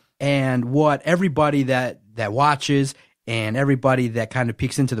State and what everybody that watches and everybody that kind of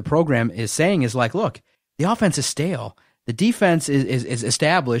peeks into the program is saying is like, look, the offense is stale. The defense is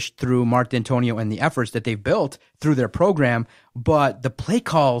established through Mark Dantonio and the efforts that they've built through their program, but the play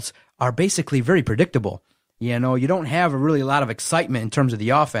calls are basically very predictable. You don't have a lot of excitement in terms of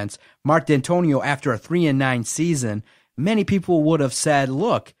the offense. Mark Dantonio, after a 3-9 season, many people would have said,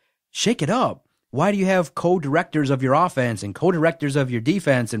 look, shake it up. Why do you have co-directors of your offense and co-directors of your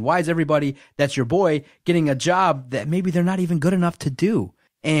defense? And why is everybody that's your boy getting a job that maybe they're not even good enough to do?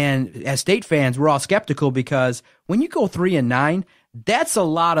 And as State fans, we're all skeptical because when you go 3-9, that's a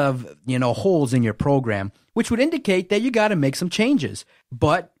lot of, holes in your program, which would indicate that you got to make some changes.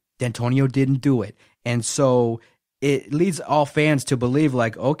 But Dantonio didn't do it. And so it leads all fans to believe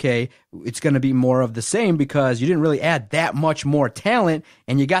like, okay, it's going to be more of the same because you didn't really add that much more talent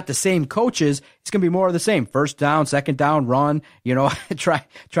and you got the same coaches. It's going to be more of the same. First down, second down, run,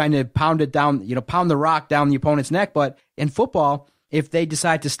 trying to pound it down, pound the rock down the opponent's neck. But in football, if they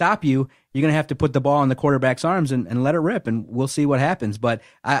decide to stop you, you're going to have to put the ball in the quarterback's arms and let it rip, and we'll see what happens. But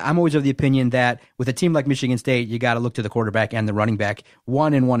I'm always of the opinion that with a team like Michigan State, you got to look to the quarterback and the running back,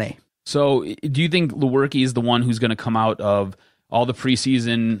 1 and 1A. So do you think Lewerke is the one who's going to come out of all the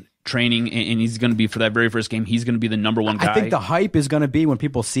preseason training and he's going to be, for that very first game, he's going to be the number one guy? I think the hype is going to be when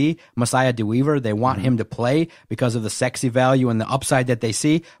people see Messiah DeWeaver, they want him to play because of the sexy value and the upside that they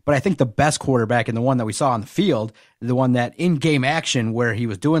see. But I think the best quarterback and the one that we saw on the field, the one that in-game action where he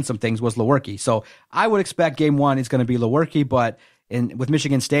was doing some things, was Lewerke. So I would expect game 1 is going to be Lewerke, but with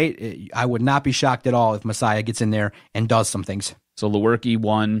Michigan State, I would not be shocked at all if Messiah gets in there and does some things. So Lewerke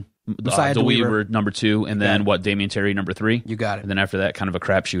 1, DeWeaver number 2, and then Damian Terry number 3? You got it. And then after that, kind of a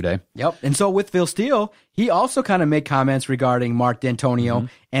crapshoot, eh? Yep. And so with Phil Steele, he also kind of made comments regarding Mark Dantonio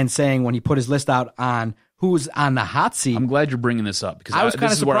and saying when he put his list out on who's on the hot seat. I'm glad you're bringing this up because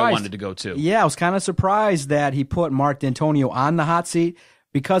this is where I wanted to go too. Yeah, I was kind of surprised that he put Mark Dantonio on the hot seat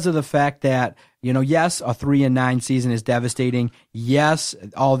because of the fact that, yes, a 3-9 season is devastating. Yes,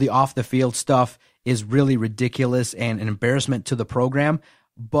 all the off-the-field stuff is really ridiculous and an embarrassment to the program.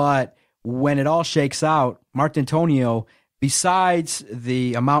 But when it all shakes out, Mark Dantonio, besides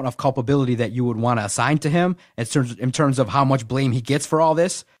the amount of culpability that you would want to assign to him in terms of how much blame he gets for all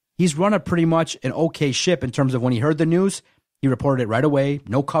this, he's run a pretty much an okay ship in terms of when he heard the news, he reported it right away.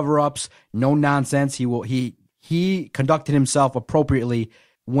 No cover-ups, no nonsense. He conducted himself appropriately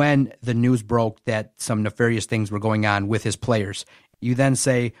when the news broke that some nefarious things were going on with his players. You then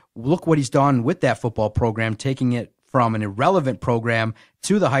say, look what he's done with that football program, taking it from an irrelevant program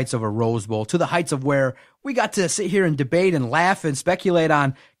to the heights of a Rose Bowl, to the heights of where we got to sit here and debate and laugh and speculate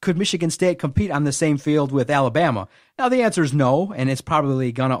on, could Michigan State compete on the same field with Alabama? Now, the answer is no, and it's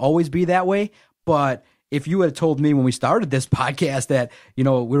probably going to always be that way. But if you had told me when we started this podcast that, we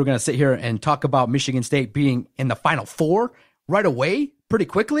were going to sit here and talk about Michigan State being in the Final Four right away, pretty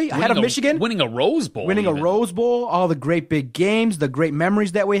quickly, ahead of Michigan. Winning a Rose Bowl. A Rose Bowl, all the great big games, the great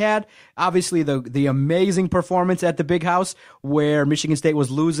memories that we had. Obviously, the amazing performance at the Big House where Michigan State was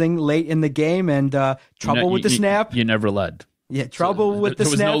losing late in the game and trouble with the snap. You never led. Yeah, trouble with the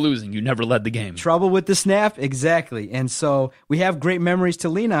snap. There was no losing. You never led the game. Trouble with the snap, exactly. And so we have great memories to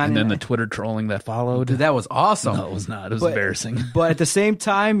lean on. And then the Twitter trolling that followed. Dude, that was awesome. No, it was not. It was embarrassing. But at the same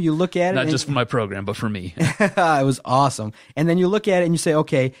time, you look at it. Not just for my program, but for me. It was awesome. And then you look at it and you say,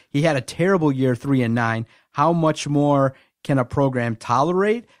 okay, he had a terrible year, 3-9. How much more can a program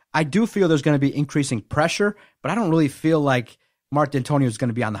tolerate? I do feel there's going to be increasing pressure, but I don't really feel like Mark Dantonio is going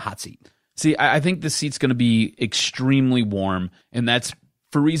to be on the hot seat. See, I think the seat's going to be extremely warm, and that's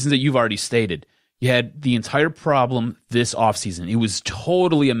for reasons that you've already stated. You had the entire problem this offseason. It was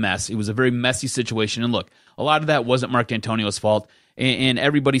totally a mess. It was a very messy situation. And look, a lot of that wasn't Mark Dantonio's fault, and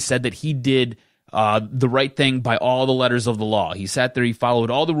everybody said that he did the right thing by all the letters of the law. He sat there, he followed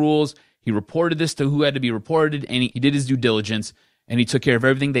all the rules, he reported this to who had to be reported, and he did his due diligence, and he took care of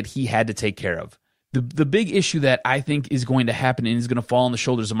everything that he had to take care of. The big issue that I think is going to happen and is going to fall on the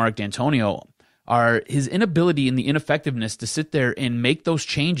shoulders of Mark Dantonio are his inability and the ineffectiveness to sit there and make those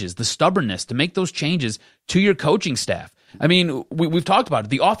changes, the stubbornness to make those changes to your coaching staff. I mean, we've talked about it.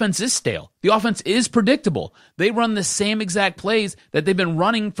 The offense is stale. The offense is predictable. They run the same exact plays that they've been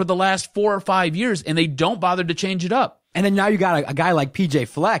running for the last 4 or 5 years, and they don't bother to change it up. And then now you got a guy like PJ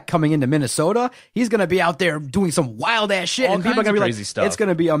Fleck coming into Minnesota. He's going to be out there doing some wild ass shit. All and people are going to be like, stuff. It's going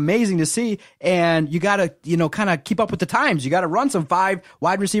to be amazing to see. And you got to, kind of keep up with the times. You got to run some 5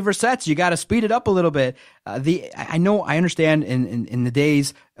 wide receiver sets. You got to speed it up a little bit. I understand in the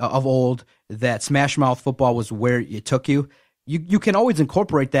days of old that smash mouth football was where it took you. You can always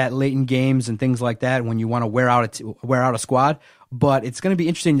incorporate that late in games and things like that when you want to wear out a squad. But it's going to be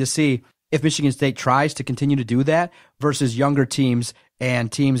interesting to see if Michigan State tries to continue to do that versus younger teams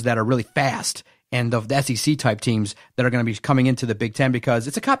and teams that are really fast and the SEC type teams that are going to be coming into the Big Ten, because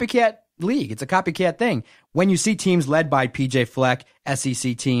it's a copycat league. It's a copycat thing. When you see teams led by PJ Fleck,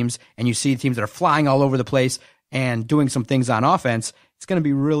 SEC teams, and you see teams that are flying all over the place and doing some things on offense, it's going to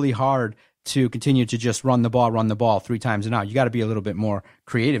be really hard to continue to just run the ball 3 times and out. You got to be a little bit more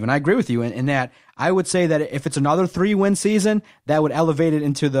creative. And I agree with you in that. I would say that if it's another 3-win season, that would elevate it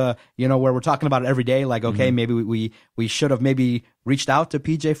into the, where we're talking about it every day. Like, okay, maybe we should have maybe reached out to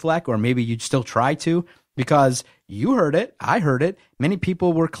PJ Fleck, or maybe you'd still try to, because you heard it. I heard it. Many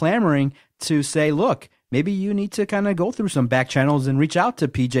people were clamoring to say, look, maybe you need to kind of go through some back channels and reach out to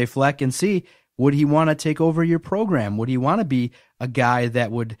PJ Fleck and see, would he want to take over your program? Would he want to be a guy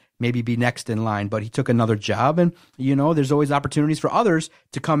that would maybe be next in line? But he took another job, and, there's always opportunities for others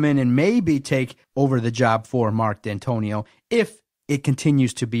to come in and maybe take over the job for Mark Dantonio if it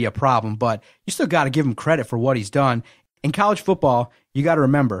continues to be a problem. But you still got to give him credit for what he's done. In college football, you got to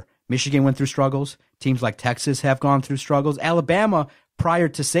remember, Michigan went through struggles. Teams like Texas have gone through struggles. Alabama, prior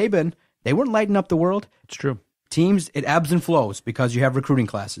to Saban, they weren't lighting up the world. It's true. Teams, it ebbs and flows because you have recruiting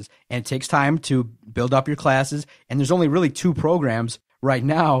classes, and it takes time to build up your classes. And there's only really 2 programs right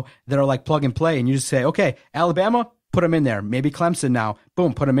now that are like plug and play. And you just say, okay, Alabama, put them in there. Maybe Clemson now,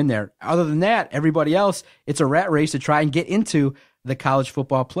 boom, put them in there. Other than that, everybody else, it's a rat race to try and get into the college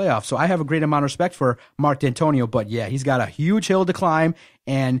football playoff. So I have a great amount of respect for Mark Dantonio, but yeah, he's got a huge hill to climb.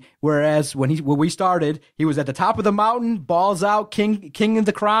 And whereas when we started, he was at the top of the mountain, balls out, king of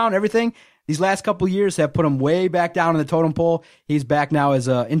the crown, everything. These last couple of years have put him way back down in the totem pole. He's back now as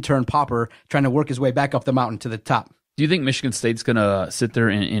an intern pauper, trying to work his way back up the mountain to the top. Do you think Michigan State's going to sit there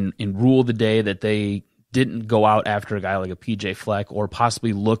and rule the day that they didn't go out after a guy like a PJ Fleck, or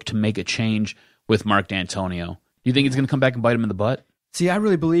possibly look to make a change with Mark Dantonio? Do you think it's going to come back and bite him in the butt? See, I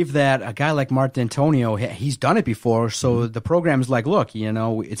really believe that a guy like Mark Dantonio, he's done it before. So the program's like, look,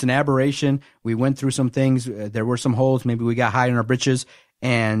 it's an aberration. We went through some things. There were some holes. Maybe we got high in our britches.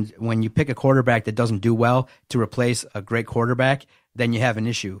 And when you pick a quarterback that doesn't do well to replace a great quarterback, then you have an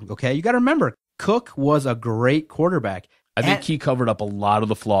issue. Okay, you got to remember, Cook was a great quarterback. I think he covered up a lot of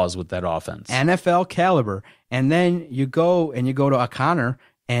the flaws with that offense. NFL caliber. And then you go to a Conor,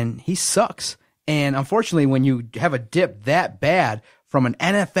 and he sucks. And unfortunately, when you have a dip that bad from an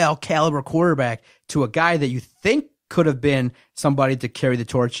NFL caliber quarterback to a guy that you think could have been somebody to carry the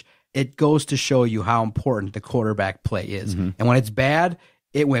torch, it goes to show you how important the quarterback play is. And when it's bad,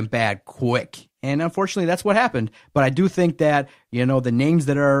 it went bad quick. And unfortunately, that's what happened. But I do think that, the names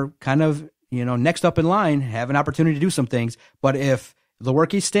that are kind of, next up in line have an opportunity to do some things. But if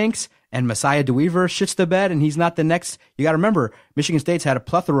Lewerke stinks and Messiah DeWeaver shits the bed and he's not the next, you got to remember, Michigan State's had a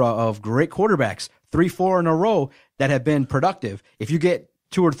plethora of great quarterbacks, 3-4 in a row that have been productive. If you get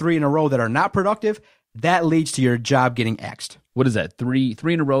 2 or 3 in a row that are not productive, that leads to your job getting axed. What is that? Three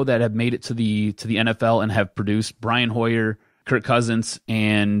in a row that have made it to the NFL and have produced Brian Hoyer, Kirk Cousins,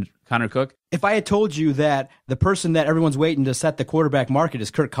 and Connor Cook? If I had told you that the person that everyone's waiting to set the quarterback market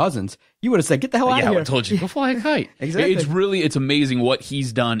is Kirk Cousins, you would have said, get the hell out of here. Yeah, I would have told you, go fly a kite. Exactly. It's amazing what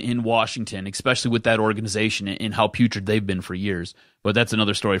he's done in Washington, especially with that organization and how putrid they've been for years. But that's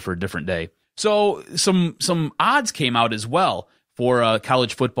another story for a different day. So some odds came out as well for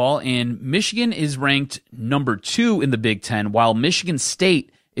college football, and Michigan is ranked number 2 in the Big Ten, while Michigan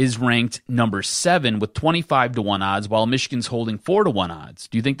State is ranked number 7 with 25-1 odds, while Michigan's holding 4-1 odds.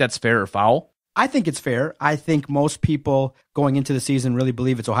 Do you think that's fair or foul? I think it's fair. I think most people going into the season really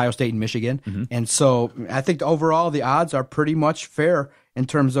believe it's Ohio State and Michigan. And so I think overall the odds are pretty much fair in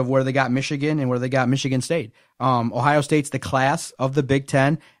terms of where they got Michigan and where they got Michigan State. Ohio State's the class of the Big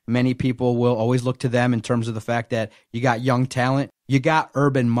Ten. Many people will always look to them in terms of the fact that you got young talent. You got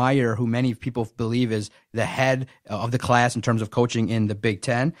Urban Meyer, who many people believe is the head of the class in terms of coaching in the Big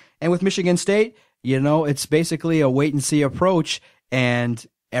Ten. And with Michigan State, it's basically a wait-and-see approach. And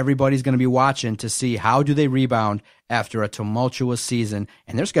everybody's going to be watching to see how do they rebound after a tumultuous season.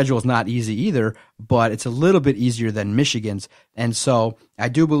 And their schedule is not easy either, but it's a little bit easier than Michigan's. And so I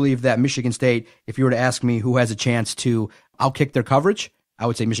do believe that Michigan State, if you were to ask me who has a chance to outkick their coverage, I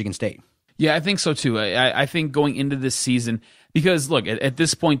would say Michigan State. Yeah, I think so too. I think going into this season, because look, at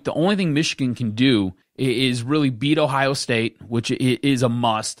this point, the only thing Michigan can do is really beat Ohio State, which is a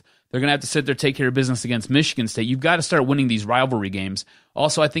must. They're going to have to sit there, take care of business against Michigan State. You've got to start winning these rivalry games.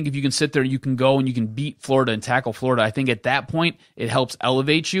 Also, I think if you can sit there, you can go and you can beat Florida and tackle Florida. I think at that point, it helps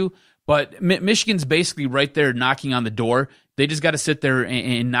elevate you. But Michigan's basically right there knocking on the door. They just got to sit there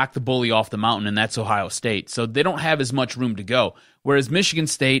and knock the bully off the mountain, and that's Ohio State. So they don't have as much room to go. Whereas Michigan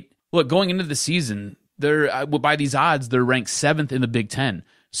State, look, going into the season, they're by these odds, they're ranked 7th in the Big Ten.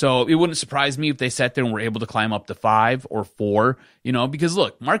 So it wouldn't surprise me if they sat there and were able to climb up to 5 or 4, because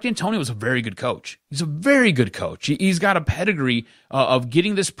look, Mark Dantonio is a very good coach. He's a very good coach. He's got a pedigree of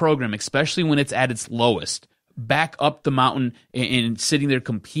getting this program, especially when it's at its lowest, back up the mountain and sitting there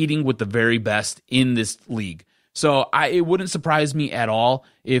competing with the very best in this league. So it wouldn't surprise me at all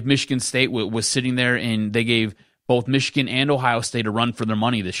if Michigan State was sitting there and they gave both Michigan and Ohio State a run for their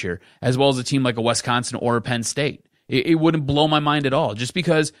money this year, as well as a team like a Wisconsin or a Penn State. It wouldn't blow my mind at all, just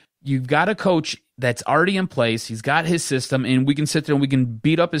because you've got a coach that's already in place. He's got his system, and we can sit there and we can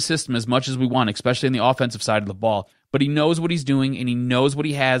beat up his system as much as we want, especially on the offensive side of the ball. But he knows what he's doing, and he knows what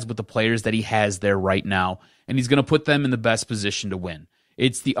he has with the players that he has there right now, and he's going to put them in the best position to win.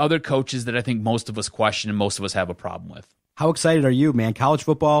 It's the other coaches that I think most of us question and most of us have a problem with. How excited are you, man? College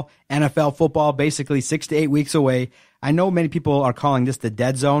football, NFL football, basically 6 to 8 weeks away. I know many people are calling this the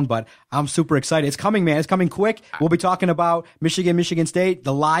dead zone, but I'm super excited. It's coming, man. It's coming quick. We'll be talking about Michigan State,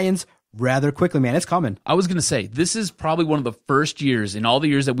 the Lions, rather quickly, man. It's coming. I was going to say, this is probably one of the first years in all the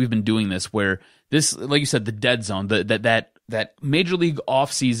years that we've been doing this where this, like you said, the dead zone, that Major League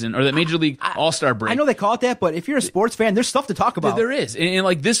offseason or that Major League All-Star break. I know they call it that, but if you're a sports fan, there's stuff to talk about. There is. And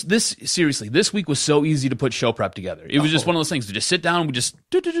like this seriously, this week was so easy to put show prep together. It was just one of those things to just sit down, we just,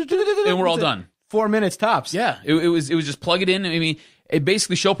 and we're all done. 4 minutes tops. Yeah. It was just plug it in. I mean, it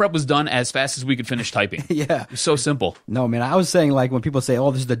basically show prep was done as fast as we could finish typing. Yeah. It was so simple. No, man, I was saying like when people say,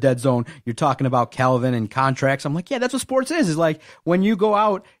 oh, this is the dead zone, you're talking about Calvin and contracts. I'm like, yeah, that's what sports is. It's like when you go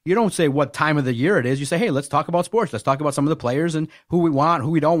out, you don't say what time of the year it is. You say, hey, let's talk about sports. Let's talk about some of the players and who we want, who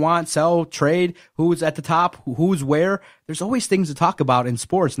we don't want, sell, trade, who's at the top, who's where. There's always things to talk about in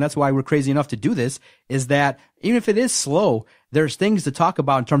sports. And that's why we're crazy enough to do this, is that even if it is slow, there's things to talk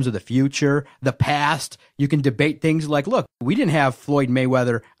about in terms of the future, the past. You can debate things like, look, we didn't have Floyd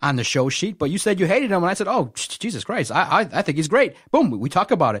Mayweather on the show sheet, but you said you hated him. And I said, oh, Jesus Christ, I think he's great. Boom, we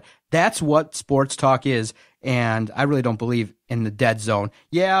talk about it. That's what sports talk is. And I really don't believe in the dead zone.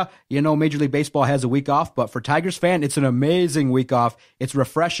 Yeah, Major League Baseball has a week off, but for Tigers fan, it's an amazing week off. It's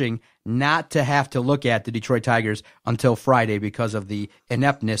refreshing not to have to look at the Detroit Tigers until Friday because of the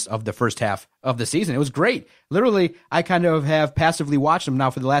ineptness of the first half of the season. It was great. Literally, I kind of have passively watched them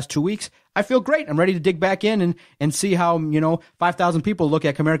now for the last 2 weeks. I feel great. I'm ready to dig back in and see how, 5,000 people look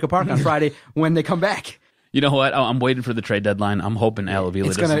at Comerica Park on Friday when they come back. You know what? I'm waiting for the trade deadline. I'm hoping Al Avila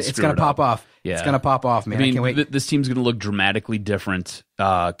doesn't screw it up. It's going to pop off. Yeah. It's going to pop off, man. I can't wait. This team's going to look dramatically different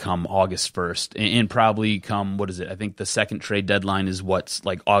come August 1st. And probably come, what is it? I think the second trade deadline is what's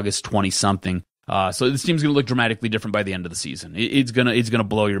like August 20-something. So this team's going to look dramatically different by the end of the season. It's gonna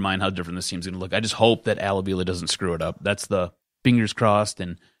blow your mind how different this team's going to look. I just hope that Al Avila doesn't screw it up. That's the fingers crossed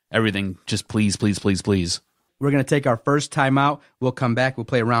and everything. Just please, please, please, please. We're going to take our first time out. We'll come back. We'll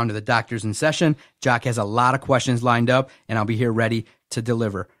play a round of the Doctors in Session. Jock has a lot of questions lined up, and I'll be here ready to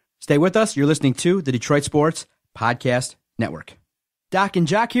deliver. Stay with us. You're listening to the Detroit Sports Podcast Network. Doc and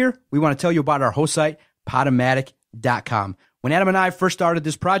Jock here. We want to tell you about our host site, Podomatic.com. When Adam and I first started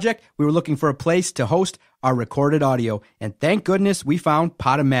this project, we were looking for a place to host our recorded audio, and thank goodness we found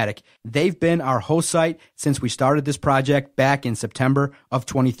Podomatic. They've been our host site since we started this project back in September of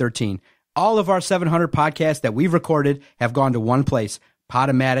 2013. All of our 700 podcasts that we've recorded have gone to one place,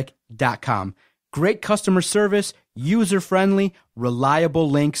 Podomatic.com. Great customer service, user-friendly, reliable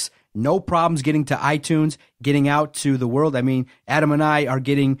links, no problems getting to iTunes, getting out to the world. I mean, Adam and I are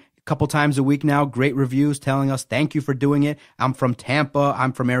getting a couple times a week now great reviews telling us thank you for doing it. I'm from Tampa.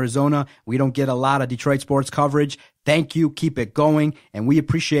 I'm from Arizona. We don't get a lot of Detroit sports coverage. Thank you. Keep it going. And we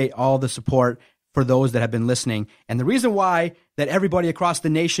appreciate all the support for those that have been listening. And the reason why that everybody across the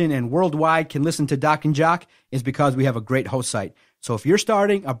nation and worldwide can listen to Doc and Jock is because we have a great host site. So if you're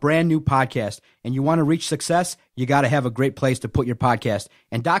starting a brand new podcast and you want to reach success, you got to have a great place to put your podcast.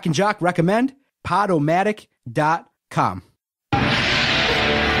 And Doc and Jock recommend Podomatic.com.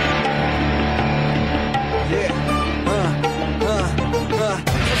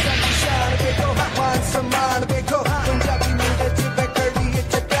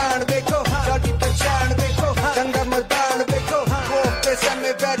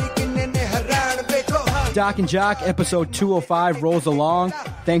 Doc and Jock, episode 205 rolls along.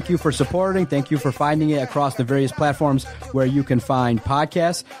 Thank you for supporting. Thank you for finding it across the various platforms where you can find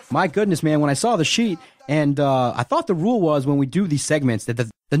podcasts. My goodness, man, when I saw the sheet, and I thought the rule was when we do these segments that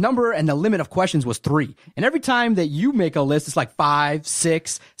the number and the limit of questions was 3. And every time that you make a list, it's like 5,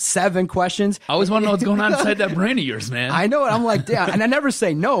 6, 7 questions. I always want to know what's going on inside that brain of yours, man. I know it. I'm like, damn. And I never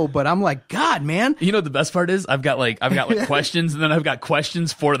say no, but I'm like, God, man. You know what the best part is? I've got questions, and then I've got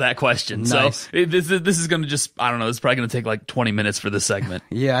questions for that question. Nice. So this is going to just, I don't know, it's probably going to take like 20 minutes for this segment.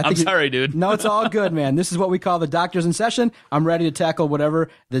 Yeah. I'm sorry, dude. No, it's all good, man. This is what we call the Doctors in Session. I'm ready to tackle whatever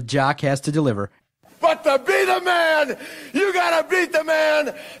the Jock has to deliver. But to be the man, you gotta beat the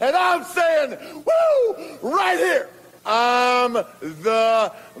man. And I'm saying, woo, right here. I'm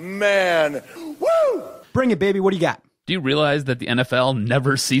the man. Woo! Bring it, baby. What do you got? Do you realize that the NFL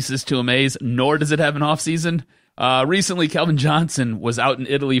never ceases to amaze, nor does it have an offseason? Recently, Calvin Johnson was out in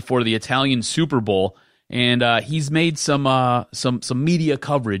Italy for the Italian Super Bowl, and he's made some media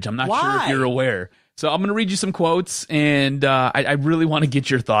coverage. I'm not sure if you're aware. So I'm going to read you some quotes, and I really want to get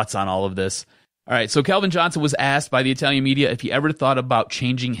your thoughts on all of this. All right, so Calvin Johnson was asked by the Italian media if he ever thought about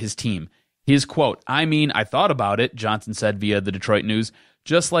changing his team. His quote, I thought about it, Johnson said via the Detroit News.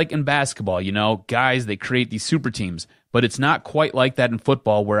 Just like in basketball, guys, they create these super teams. But it's not quite like that in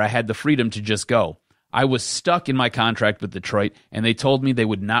football where I had the freedom to just go. I was stuck in my contract with Detroit, and they told me they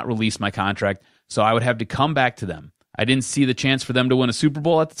would not release my contract, so I would have to come back to them. I didn't see the chance for them to win a Super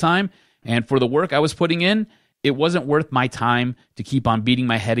Bowl at the time, and for the work I was putting in, it wasn't worth my time to keep on beating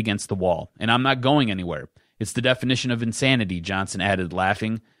my head against the wall, and I'm not going anywhere. It's the definition of insanity, Johnson added,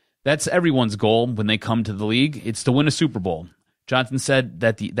 laughing. That's everyone's goal when they come to the league. It's to win a Super Bowl. Johnson said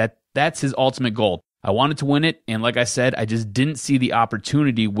that's his ultimate goal. I wanted to win it, and like I said, I just didn't see the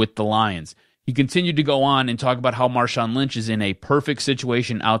opportunity with the Lions. He continued to go on and talk about how Marshawn Lynch is in a perfect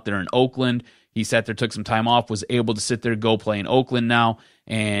situation out there in Oakland. He sat there, took some time off, was able to sit there, go play in Oakland now,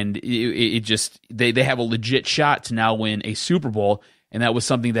 and it just they have a legit shot to now win a Super Bowl, and that was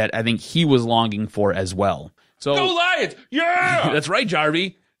something that I think he was longing for as well. So Go Lions! Yeah! That's right,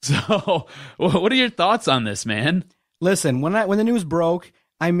 Jarvie. So what are your thoughts on this, man? Listen, when the news broke,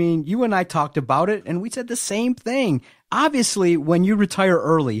 you and I talked about it, and we said the same thing. Obviously, when you retire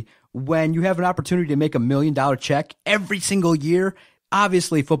early, when you have an opportunity to make $1 million check every single year,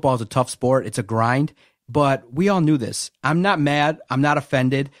 obviously football is a tough sport. It's a grind, but we all knew this. I'm not mad. I'm not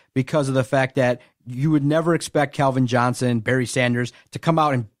offended because of the fact that you would never expect Calvin Johnson, Barry Sanders to come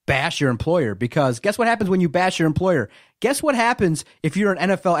out and bash your employer, because guess what happens when you bash your employer? Guess what happens if you're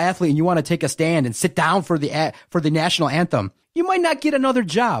an NFL athlete and you want to take a stand and sit down for the national anthem? You might not get another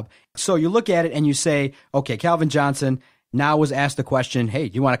job. So you look at it and you say, okay, Calvin Johnson now was asked the question, hey,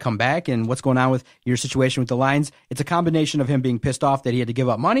 do you want to come back? And what's going on with your situation with the Lions? It's a combination of him being pissed off that he had to give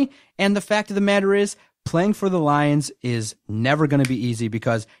up money, and the fact of the matter is, playing for the Lions is never going to be easy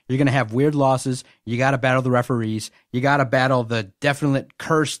because you're going to have weird losses. You got to battle the referees. You got to battle the definite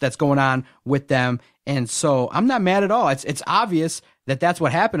curse that's going on with them. And so I'm not mad at all. It's obvious that that's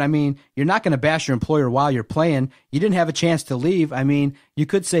what happened. You're not going to bash your employer while you're playing. You didn't have a chance to leave. You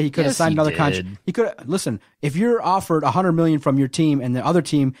could say he could have signed another contract. He could listen. If you're offered $100 million from your team and the other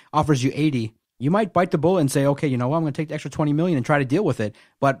team offers you 80, you might bite the bullet and say, okay, you know what? I'm going to take the extra $20 million and try to deal with it.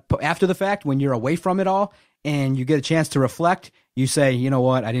 But after the fact, when you're away from it all and you get a chance to reflect, you say, you know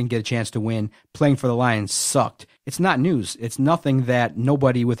what? I didn't get a chance to win. Playing for the Lions sucked. It's not news. It's nothing that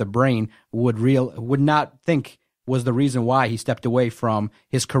nobody with a brain would not think was the reason why he stepped away from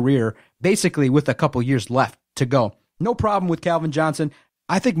his career, basically with a couple years left to go. No problem with Calvin Johnson.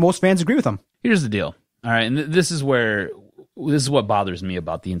 I think most fans agree with him. Here's the deal. All right, and this is what bothers me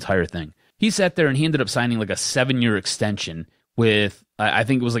about the entire thing. He sat there and he ended up signing like a 7-year extension with, I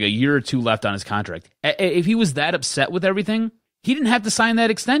think it was like a year or 2 left on his contract. If he was that upset with everything, he didn't have to sign that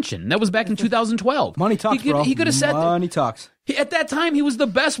extension. That was back in 2012. Money talks, bro. He could have said money talks. At that time, he was the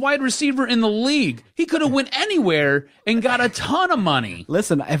best wide receiver in the league. He could have went anywhere and got a ton of money.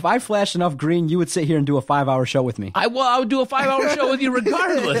 Listen, if I flashed enough green, you would sit here and do a 5-hour show with me. I would do a 5-hour show with you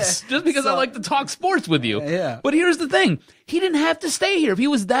regardless, just because I like to talk sports with you. Yeah. But here's the thing. He didn't have to stay here. If he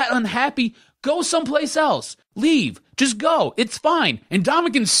was that unhappy, go someplace else. Leave. Just go. It's fine. And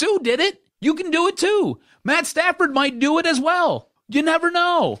Ndamukong Suh did it. You can do it too. Matt Stafford might do it as well. You never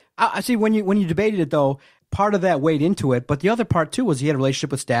know. I see when you debated it though, part of that weighed into it. But the other part, too, was he had a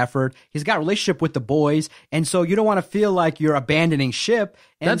relationship with Stafford. He's got a relationship with the boys. And so you don't want to feel like you're abandoning ship.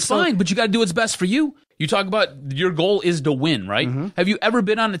 And that's fine, but you got to do what's best for you. You talk about your goal is to win, right? Mm-hmm. Have you ever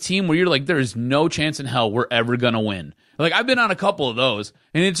been on a team where you're like, there is no chance in hell we're ever going to win? Like, I've been on a couple of those,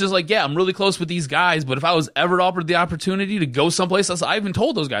 and it's just like, yeah, I'm really close with these guys, but if I was ever offered the opportunity to go someplace else, I even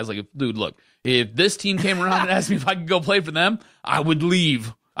told those guys, like, dude, look, if this team came around and asked me if I could go play for them, I would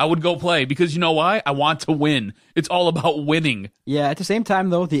leave. I would go play because you know why? I want to win. It's all about winning. Yeah, at the same time,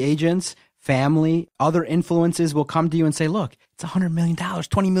 though, the agents, family, other influences will come to you and say, look, it's $100 million,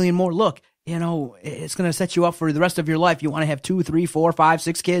 $20 million more. Look, you know, it's going to set you up for the rest of your life. You want to have 2, 3, 4, 5,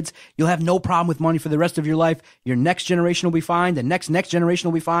 6 kids. You'll have no problem with money for the rest of your life. Your next generation will be fine. The next generation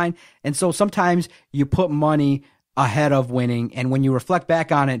will be fine. And so sometimes you put money ahead of winning. And when you reflect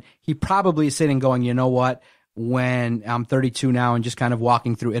back on it, he probably is sitting going, you know what? When I'm 32 now and just kind of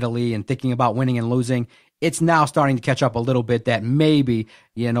walking through Italy and thinking about winning and losing, it's now starting to catch up a little bit that maybe,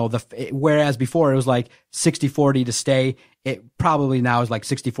 you know, whereas before it was like 60-40 to stay, it probably now is like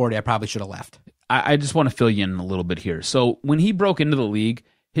 60-40. I probably should have left. I just want to fill you in a little bit here. So when he broke into the league,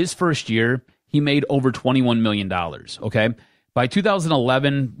 his first year, he made over $21 million, okay? By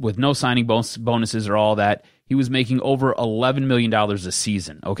 2011, with no signing bonuses or all that, he was making over $11 million a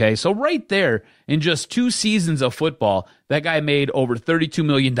season, okay? So right there, in just 2 seasons of football, that guy made over $32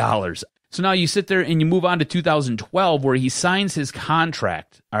 million. So now you sit there and you move on to 2012 where he signs his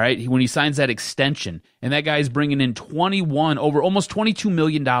contract, all right, when he signs that extension, and that guy's bringing in over almost $22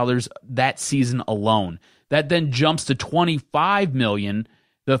 million that season alone. That then jumps to $25 million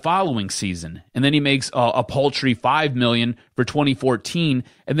the following season, and then he makes a paltry $5 million for 2014,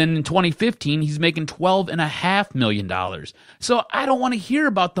 and then in 2015 he's making $12.5 million. So I don't want to hear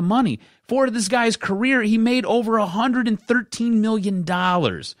about the money. For this guy's career, he made over $113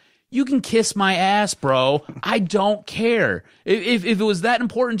 million. You can kiss my ass, bro. I don't care. If it was that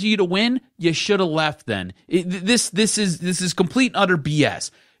important to you to win, you should have left then. This is complete and utter BS.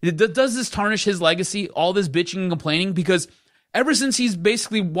 Does this tarnish his legacy, all this bitching and complaining? Because ever since he's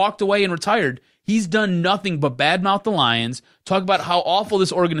basically walked away and retired, he's done nothing but badmouth the Lions, talk about how awful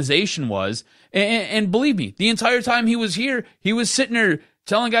this organization was, and believe me, the entire time he was here, he was sitting there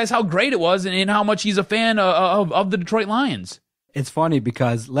telling guys how great it was and how much he's a fan of the Detroit Lions. It's funny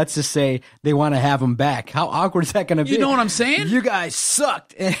because let's just say they want to have him back. How awkward is that going to be? You know what I'm saying? You guys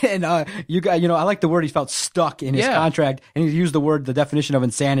sucked. And you guys, you know, I like the word he felt stuck in his contract. And he used the definition of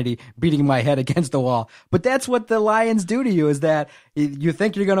insanity, beating my head against the wall. But that's what the Lions do to you, is that you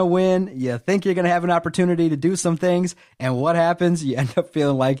think you're going to win. You think you're going to have an opportunity to do some things. And what happens? You end up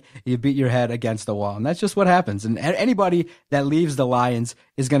feeling like you beat your head against the wall. And that's just what happens. And anybody that leaves the Lions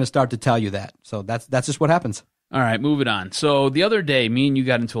is going to start to tell you that. So that's just what happens. All right, moving on. So the other day, me and you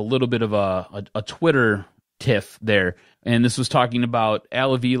got into a little bit of a Twitter tiff there, and this was talking about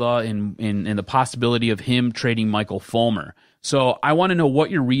Al Avila and the possibility of him trading Michael Fulmer. So I want to know what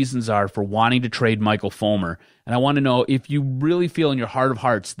your reasons are for wanting to trade Michael Fulmer, and I want to know if you really feel in your heart of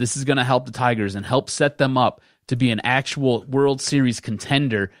hearts this is going to help the Tigers and help set them up to be an actual World Series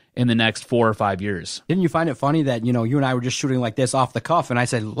contender in the next 4 or 5 years. Didn't you find it funny that, you know, you and I were just shooting like this off the cuff, and I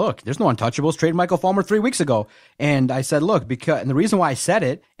said, look, there's no untouchables. Trade Michael Fulmer 3 weeks ago. And I said, look, and the reason why I said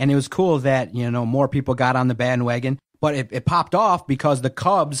it, and it was cool that, you know, more people got on the bandwagon, but it popped off because the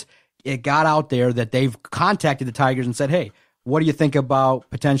Cubs, it got out there that they've contacted the Tigers and said, hey, what do you think about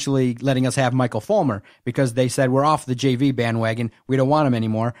potentially letting us have Michael Fulmer? Because they said, we're off the JV bandwagon. We don't want him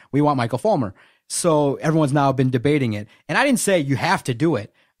anymore. We want Michael Fulmer. So everyone's now been debating it. And I didn't say you have to do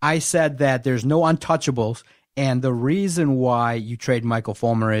it. I said that there's no untouchables. And the reason why you trade Michael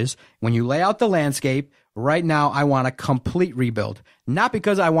Fulmer is when you lay out the landscape, right now I want a complete rebuild. Not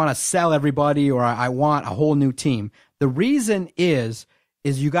because I want to sell everybody or I want a whole new team. The reason is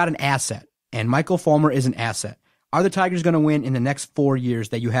you got an asset. And Michael Fulmer is an asset. Are the Tigers going to win in the next 4 years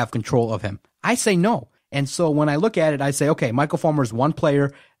that you have control of him? I say no. And so when I look at it, I say, okay, Michael Fulmer is one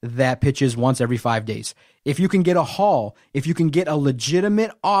player that pitches once every 5 days. If you can get a haul, if you can get a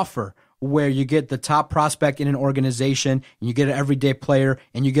legitimate offer where you get the top prospect in an organization, and you get an everyday player,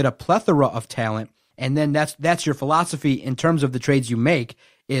 and you get a plethora of talent, and then that's your philosophy in terms of the trades you make,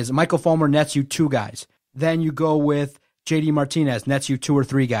 is Michael Fulmer nets you 2 guys. Then you go with JD Martinez, nets you 2 or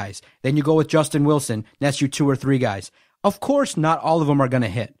 3 guys. Then you go with Justin Wilson, nets you 2 or 3 guys. Of course, not all of them are going to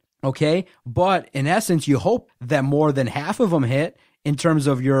hit. Okay, but in essence, you hope that more than half of them hit in terms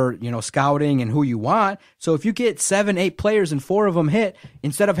of your, you know, scouting and who you want. So if you get 7, 8 players and 4 of them hit,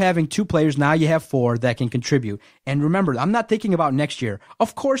 instead of having 2 players, now you have 4 that can contribute. And remember, I'm not thinking about next year.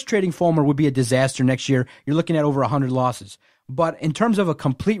 Of course, trading Fulmer would be a disaster next year. You're looking at over 100 losses. But in terms of a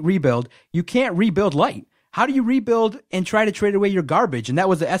complete rebuild, you can't rebuild light. How do you rebuild and try to trade away your garbage? And that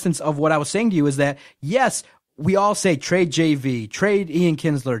was the essence of what I was saying to you, is that, yes, we all say trade JV, trade Ian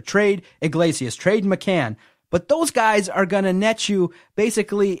Kinsler, trade Iglesias, trade McCann. But those guys are going to net you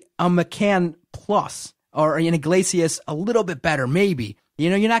basically a McCann plus, or an Iglesias a little bit better, maybe.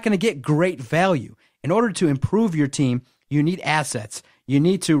 You're not going to get great value. In order to improve your team, you need assets. You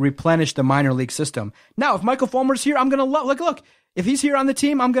need to replenish the minor league system. Now, if Michael Fulmer's here, I'm going to look. If he's here on the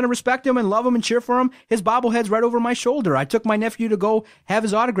team, I'm going to respect him and love him and cheer for him. His bobblehead's right over my shoulder. I took my nephew to go have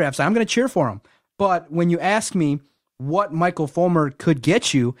his autograph, so I'm going to cheer for him. But when you ask me what Michael Fulmer could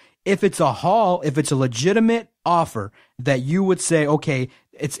get you, if it's a haul, if it's a legitimate offer that you would say, okay,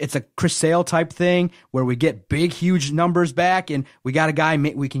 it's a Chris Sale type thing where we get big, huge numbers back and we got a guy,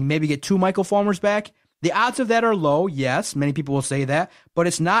 we can maybe get 2 Michael Fulmers back. The odds of that are low, yes, many people will say that, but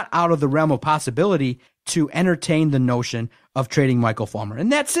it's not out of the realm of possibility to entertain the notion of trading Michael Fulmer.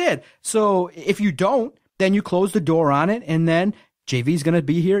 And that's it. So if you don't, then you close the door on it, and then JV's going to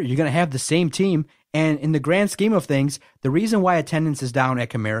be here. You're going to have the same team. And in the grand scheme of things, the reason why attendance is down at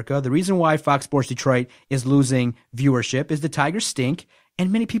Comerica, the reason why Fox Sports Detroit is losing viewership is the Tigers stink,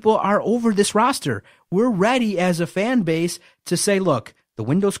 and many people are over this roster. We're ready as a fan base to say, look, the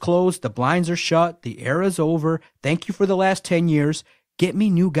window's closed, the blinds are shut, the era's over. Thank you for the last 10 years. Get me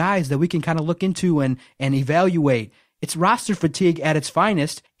new guys that we can kind of look into and evaluate. It's roster fatigue at its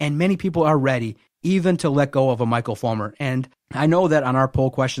finest, and many people are ready even to let go of a Michael Fulmer. And I know that on our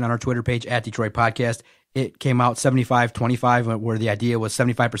poll question on our Twitter page at Detroit Podcast, it came out 75-25, where the idea was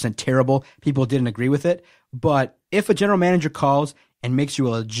 75% terrible. People didn't agree with it. But if a general manager calls and makes you a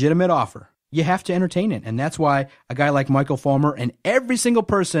legitimate offer, you have to entertain it. And that's why a guy like Michael Fulmer and every single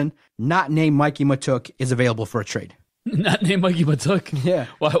person not named Mikey Matuk is available for a trade. Not named Mikey Matuk? Yeah.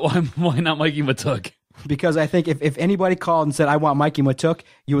 Why not Mikey Matuk? Because I think if anybody called and said, I want Mikey Matuk,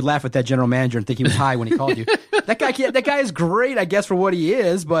 you would laugh at that general manager and think he was high when he called you. That guy is great, I guess, for what he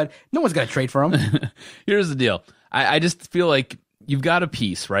is, but no one's going to trade for him. Here's the deal. I just feel like you've got a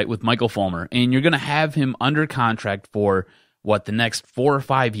piece, right, with Michael Fulmer, and you're going to have him under contract for, the next 4 or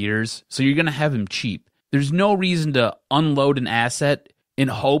 5 years? So you're going to have him cheap. There's no reason to unload an asset in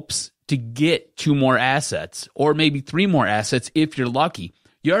hopes to get 2 more assets, or maybe 3 more assets if you're lucky.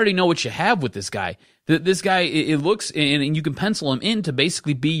 You already know what you have with this guy. This guy, it looks, and you can pencil him in to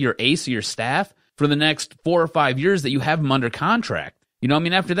basically be your ace of your staff for the next 4 or 5 years that you have him under contract.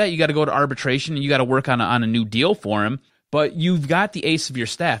 After that, you got to go to arbitration and you got to work on a new deal for him. But you've got the ace of your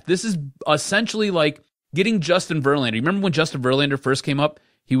staff. This is essentially like getting Justin Verlander. You remember when Justin Verlander first came up?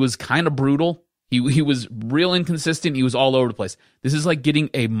 He was kind of brutal. He was real inconsistent. He was all over the place. This is like getting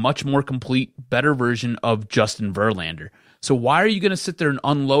a much more complete, better version of Justin Verlander. So why are you going to sit there and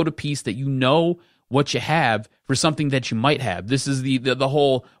unload a piece that you know what you have for something that you might have? This is the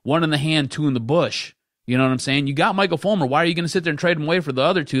whole 1 in the hand, 2 in the bush. You know what I'm saying? You got Michael Fulmer. Why are you going to sit there and trade him away for the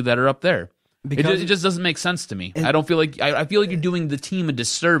other 2 that are up there? Because it just doesn't make sense to me. I don't feel like I feel like you're doing the team a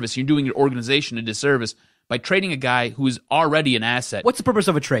disservice. You're doing your organization a disservice by trading a guy who is already an asset. What's the purpose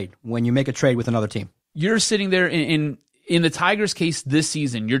of a trade when you make a trade with another team? You're sitting there in the Tigers' case this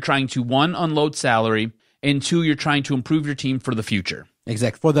season. You're trying to, 1, unload salary, and 2, you're trying to improve your team for the future.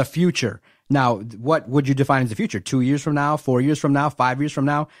 Exactly, for the future. Now, what would you define as the future? 2 years from now, 4 years from now, 5 years from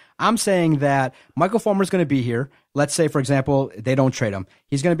now? I'm saying that Michael Fulmer is going to be here. Let's say, for example, they don't trade him.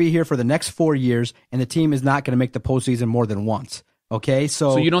 He's going to be here for the next 4 years, and the team is not going to make the postseason more than once. Okay,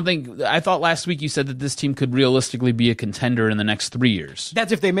 so you don't think? I thought last week you said that this team could realistically be a contender in the next 3 years.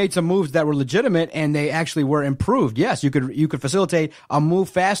 That's if they made some moves that were legitimate and they actually were improved. Yes, you could facilitate a move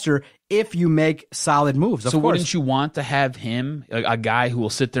faster if you make solid moves. Of course. Wouldn't you want to have him, a guy who will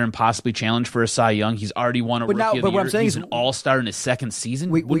sit there and possibly challenge for a Cy Young? He's already won a Rookie of the Year. What I'm saying He's an all-star in his second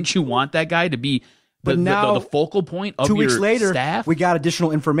season. Wouldn't you want that guy to be the focal point of 2 weeks your later, staff? We got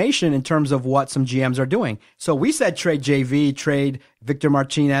additional information in terms of what some GMs are doing. So we said trade JV, trade Victor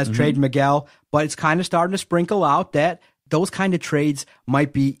Martinez, trade Miguel, but it's kind of starting to sprinkle out that those kind of trades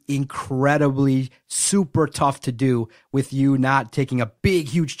might be incredibly super tough to do with you not taking a big,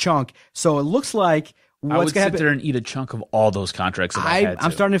 huge chunk. So it looks like I would sit there and eat a chunk of all those contracts if I had to.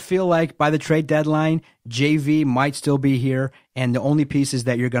 I'm starting to feel like by the trade deadline, JV might still be here, and the only pieces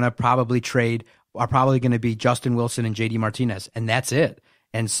that you're going to probably trade are probably going to be Justin Wilson and JD Martinez, and that's it.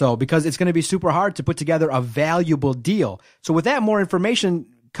 And so, because it's going to be super hard to put together a valuable deal. So with that more information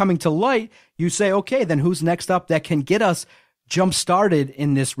coming to light, you say, okay, then who's next up that can get us jump-started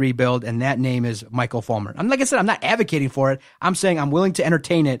in this rebuild, and that name is Michael Fulmer. And like I said, I'm not advocating for it. I'm saying I'm willing to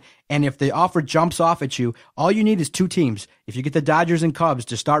entertain it, and if the offer jumps off at you, all you need is 2 teams. If you get the Dodgers and Cubs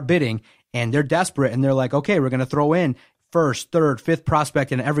to start bidding, and they're desperate, and they're like, okay, we're going to throw in first, third, fifth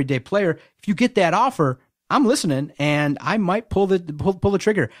prospect and an everyday player. If you get that offer, I'm listening, and I might pull the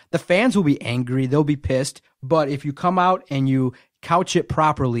trigger. The fans will be angry. They'll be pissed. But if you come out and you couch it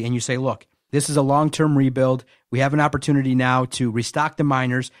properly and you say, look, this is a long-term rebuild. We have an opportunity now to restock the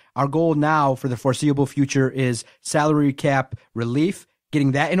minors. Our goal now for the foreseeable future is salary cap relief,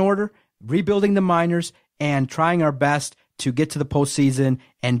 getting that in order, rebuilding the minors, and trying our best to get to the postseason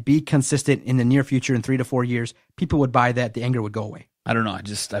and be consistent in the near future in 3 to 4 years. People would buy that. The anger would go away. I don't know.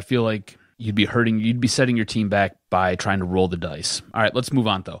 I feel like you'd be setting your team back by trying to roll the dice. All right, let's move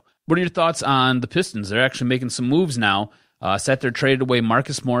on, though. What are your thoughts on the Pistons? They're actually making some moves now. Set their traded away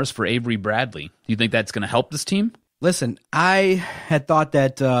Marcus Morris for Avery Bradley. Do you think that's going to help this team? Listen, I had thought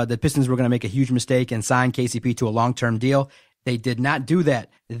that the Pistons were going to make a huge mistake and sign KCP to a long-term deal. They did not do that.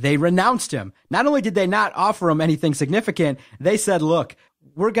 They renounced him. Not only did they not offer him anything significant, they said, look,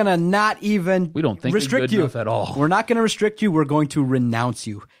 we're going to not even we don't think restrict good you enough at all. We're not going to restrict you. We're going to renounce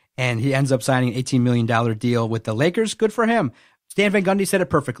you. And he ends up signing an $18 million deal with the Lakers. Good for him. Stan Van Gundy said it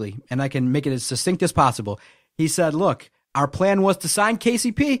perfectly, and I can make it as succinct as possible. He said, look, our plan was to sign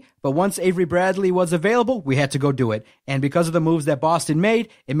KCP, but once Avery Bradley was available, we had to go do it. And because of the moves that Boston made,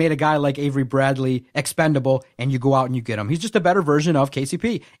 it made a guy like Avery Bradley expendable, and you go out and you get him. He's just a better version of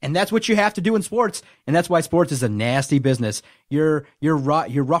KCP, and that's what you have to do in sports, and that's why sports is a nasty business. You're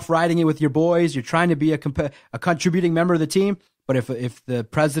rough riding it with your boys. You're trying to be a contributing member of the team, but if the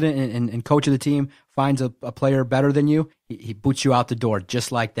president and coach of the team finds a player better than you, he boots you out the door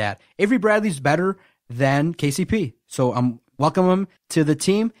just like that. Avery Bradley's better than KCP. So I'm welcome him to the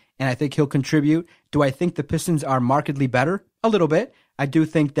team, and I think he'll contribute. Do I think the Pistons are markedly better? A little bit. I do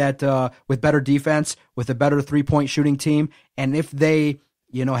think that with better defense, with a better three-point shooting team, and if they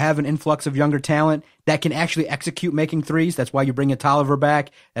have an influx of younger talent that can actually execute making threes, that's why you bring a Tolliver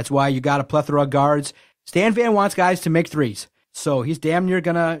back. That's why you got a plethora of guards. Stan Van wants guys to make threes. So he's damn near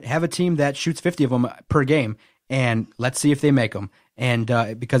going to have a team that shoots 50 of them per game, and let's see if they make them. And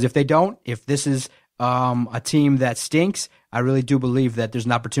because if they don't, if this is a team that stinks, I really do believe that there's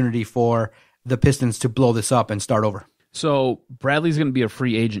an opportunity for the Pistons to blow this up and start over. So Bradley's going to be a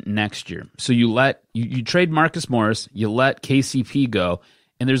free agent next year. So you trade Marcus Morris, you let KCP go,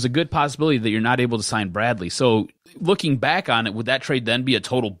 and there's a good possibility that you're not able to sign Bradley. So looking back on it, would that trade then be a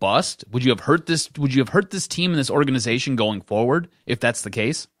total bust? Would you have hurt this team and this organization going forward if that's the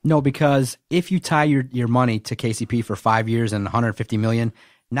case? No, because if you tie your money to KCP for 5 years and $150 million,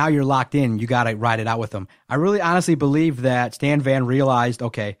 now you're locked in. You got to ride it out with them. I really honestly believe that Stan Van realized,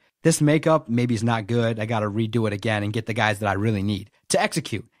 okay, this makeup maybe is not good. I got to redo it again and get the guys that I really need to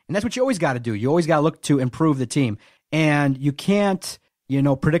execute. And that's what you always got to do. You always got to look to improve the team. And you can't,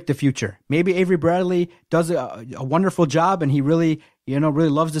 predict the future. Maybe Avery Bradley does a wonderful job and he really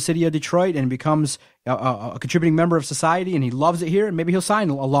loves the city of Detroit and becomes a contributing member of society and he loves it here. And maybe he'll sign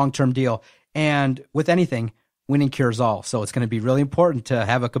a long-term deal. And with anything, winning cures all. So it's going to be really important to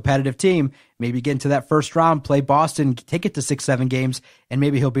have a competitive team, maybe get into that first round, play Boston, take it to 6-7 games, and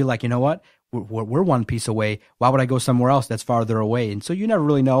maybe he'll be like, you know what? We're one piece away. Why would I go somewhere else that's farther away? And so you never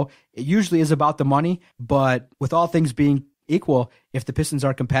really know. It usually is about the money, but with all things being equal, if the Pistons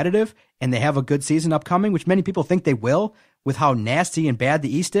are competitive and they have a good season upcoming, which many people think they will, with how nasty and bad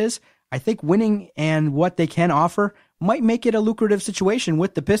the East is, I think winning and what they can offer might make it a lucrative situation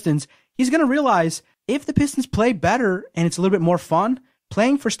with the Pistons. He's going to realize if the Pistons play better and it's a little bit more fun,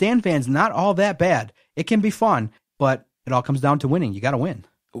 playing for Stan Van's not all that bad. It can be fun, but it all comes down to winning. You got to win.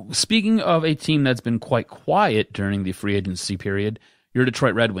 Speaking of a team that's been quite quiet during the free agency period, your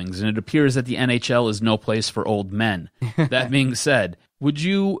Detroit Red Wings, and it appears that the NHL is no place for old men. That being said, would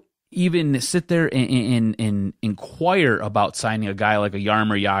you even sit there and inquire about signing a guy like a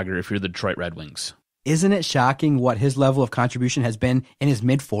Jaromir Jagr if you're the Detroit Red Wings? Isn't it shocking what his level of contribution has been in his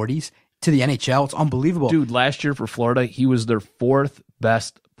mid-40s to the NHL? It's unbelievable. Dude, last year for Florida, he was their fourth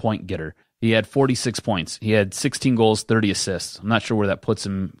best point getter. He had 46 points. He had 16 goals, 30 assists. I'm not sure where that puts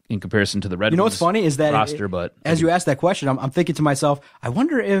him in comparison to the Red Wings. What's funny is that roster, but as you asked that question, I'm thinking to myself, I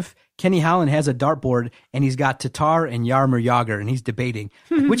wonder if Kenny Holland has a dartboard and he's got Tatar and Jaromir Jagr and he's debating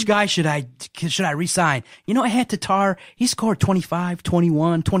which guy should I re-sign? I had Tatar. He scored 25,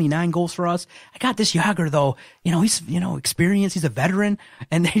 21, 29 goals for us. I got this Jagr though. He's experienced. He's a veteran,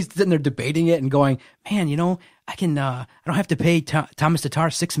 and he's sitting there debating it and going, man, I can. I don't have to pay Thomas Tatar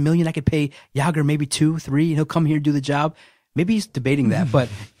 $6 million. I could pay Jagr maybe 2, 3, and he'll come here and do the job. Maybe he's debating that, but.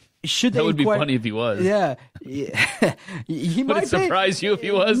 That would be funny if he was. Yeah. He would it surprise you if he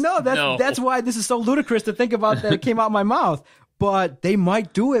was? No, that's why this is so ludicrous to think about that it came out of my mouth. But they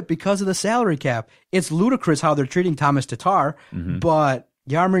might do it because of the salary cap. It's ludicrous how they're treating Thomas Tatar, but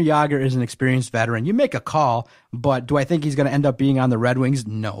Jaromir Jagr is an experienced veteran. You make a call, but do I think he's going to end up being on the Red Wings?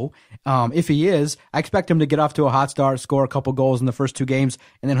 No. If he is, I expect him to get off to a hot start, score a couple goals in the first 2 games,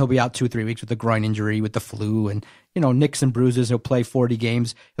 and then he'll be out 2-3 weeks with a groin injury, with the flu, and nicks and bruises. He'll play 40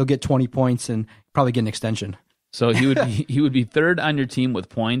 games. He'll get 20 points and probably get an extension. So he would be third on your team with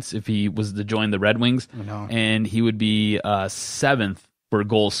points if he was to join the Red Wings, and he would be 7th for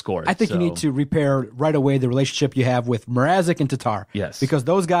goals scored. I think you need to repair right away the relationship you have with Mrazek and Tatar. Yes. Because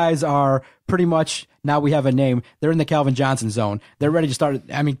those guys are pretty much, now we have a name, they're in the Calvin Johnson zone. They're ready to start.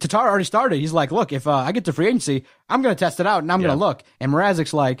 I mean, Tatar already started. He's like, look, if I get to free agency, I'm going to test it out and I'm going to look. And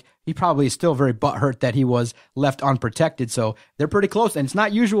Mrazek's like, he probably is still very butthurt that he was left unprotected. So they're pretty close. And it's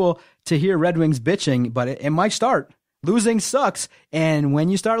not usual to hear Red Wings bitching, but it might start. Losing sucks. And when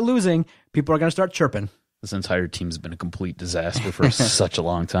you start losing, people are going to start chirping. This entire team's been a complete disaster for such a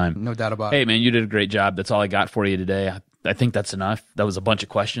long time. No doubt about it. Hey, man, you did a great job. That's all I got for you today. I think that's enough. That was a bunch of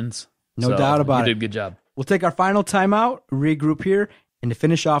questions. No doubt about it. You did a good job. We'll take our final timeout, regroup here, and to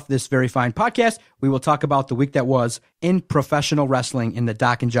finish off this very fine podcast, we will talk about the week that was in professional wrestling in the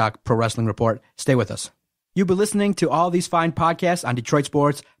DocNJock Pro-Wrestling Report. Stay with us. You've been listening to all these fine podcasts on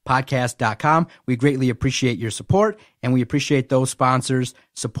DetroitSportsPodcast.com. We greatly appreciate your support, and we appreciate those sponsors,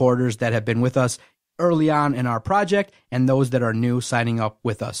 supporters that have been with us early on in our project, and those that are new signing up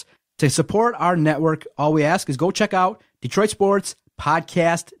with us. To support our network, all we ask is go check out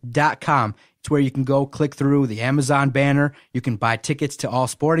DetroitSportsPodcast.com. It's where you can go click through the Amazon banner. You can buy tickets to all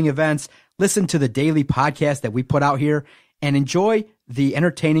sporting events, listen to the daily podcast that we put out here, and enjoy the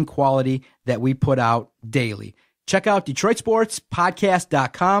entertaining quality that we put out daily. Check out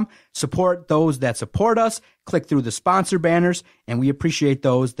DetroitSportsPodcast.com. Support those that support us. Click through the sponsor banners, and we appreciate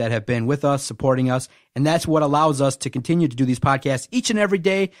those that have been with us, supporting us. And that's what allows us to continue to do these podcasts each and every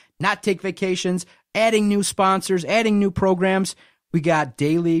day, not take vacations, adding new sponsors, adding new programs. We got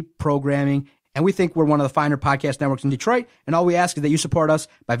daily programming, and we think we're one of the finer podcast networks in Detroit. And all we ask is that you support us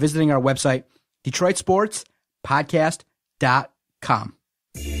by visiting our website, DetroitSportsPodcast.com.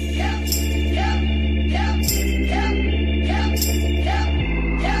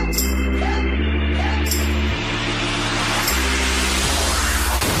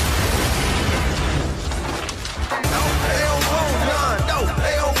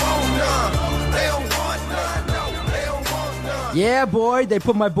 Yeah, boy, they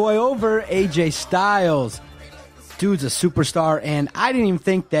put my boy over, AJ Styles. Dude's a superstar, and I didn't even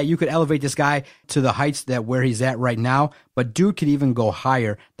think that you could elevate this guy to the heights that where he's at right now, but dude could even go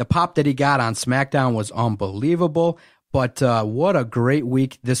higher. The pop that he got on SmackDown was unbelievable, but what a great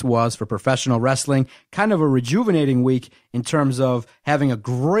week this was for professional wrestling. Kind of a rejuvenating week in terms of having a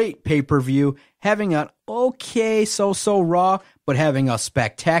great pay-per-view, having an okay so-so Raw, but having a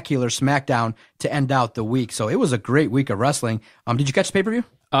spectacular SmackDown to end out the week. So it was a great week of wrestling. Did you catch the pay-per-view?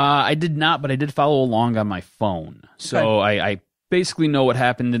 I did not, but I did follow along on my phone. So okay. I basically know what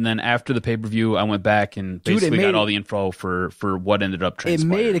happened, and then after the pay-per-view, I went back and basically got all the info for what ended up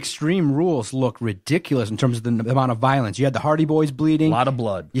transpiring. It made Extreme Rules look ridiculous in terms of the amount of violence. You had the Hardy Boys bleeding. A lot of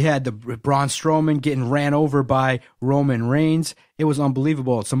blood. You had the Braun Strowman getting ran over by Roman Reigns. It was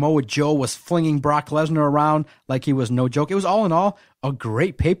unbelievable. Samoa Joe was flinging Brock Lesnar around like he was no joke. It was all in all a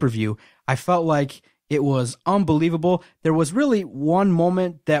great pay-per-view. I felt like it was unbelievable. There was really one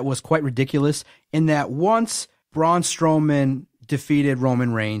moment that was quite ridiculous in that once Braun Strowman defeated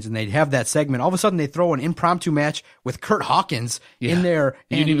Roman Reigns and they'd have that segment, all of a sudden they throw an impromptu match with Kurt Hawkins in there.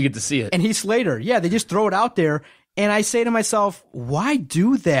 And you didn't even get to see it. And Heath Slater. Yeah, they just throw it out there. And I say to myself, why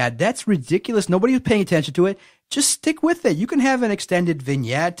do that? That's ridiculous. Nobody was paying attention to it. Just stick with it. You can have an extended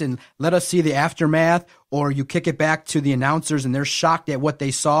vignette and let us see the aftermath, or you kick it back to the announcers and they're shocked at what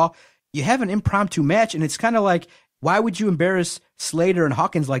they saw. You have an impromptu match, and it's kind of like, why would you embarrass Slater and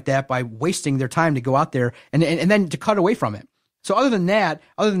Hawkins like that by wasting their time to go out there and then to cut away from it? So other than that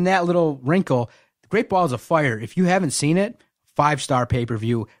little wrinkle, Great Balls of Fire, if you haven't seen it, 5-star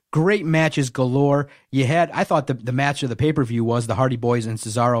pay-per-view, great matches galore. I thought the match of the pay-per-view was the Hardy Boys and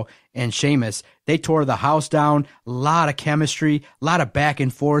Cesaro and Sheamus. They tore the house down, a lot of chemistry, a lot of back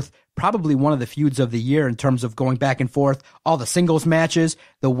and forth. Probably one of the feuds of the year in terms of going back and forth, all the singles matches,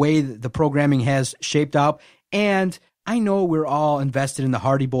 the way the programming has shaped up. And I know we're all invested in the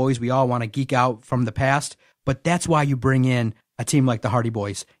Hardy Boys. We all want to geek out from the past, but that's why you bring in a team like the Hardy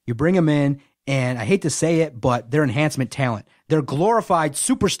Boys. You bring them in, and I hate to say it, but they're enhancement talent. They're glorified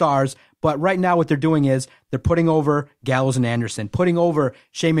superstars, but right now what they're doing is they're putting over Gallows and Anderson, putting over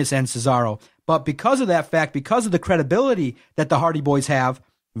Sheamus and Cesaro. But because of that fact, because of the credibility that the Hardy Boys have,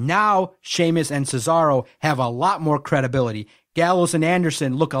 now Sheamus and Cesaro have a lot more credibility. Gallows and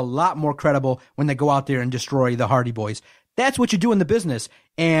Anderson look a lot more credible when they go out there and destroy the Hardy Boys. That's what you do in the business.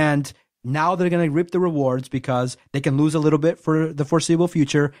 And now they're going to reap the rewards because they can lose a little bit for the foreseeable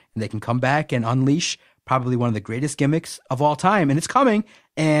future, and they can come back and unleash probably one of the greatest gimmicks of all time. And it's coming,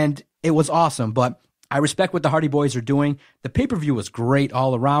 and it was awesome. But I respect what the Hardy Boys are doing. The pay-per-view was great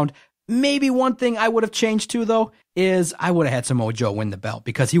all around. Maybe one thing I would have changed too, though, is I would have had Samoa Joe win the belt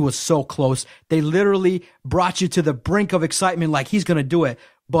because he was so close. They literally brought you to the brink of excitement like he's going to do it.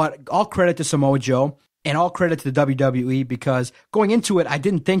 But all credit to Samoa Joe. And all credit to the WWE because going into it, I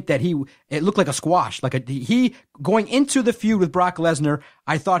didn't think that it looked like a squash. Going into the feud with Brock Lesnar,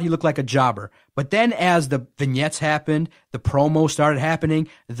 I thought he looked like a jobber. But then as the vignettes happened, the promo started happening,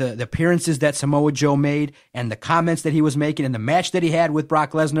 the appearances that Samoa Joe made and the comments that he was making and the match that he had with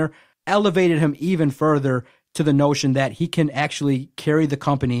Brock Lesnar elevated him even further to the notion that he can actually carry the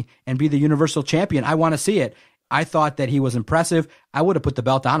company and be the Universal Champion. I want to see it. I thought that he was impressive. I would have put the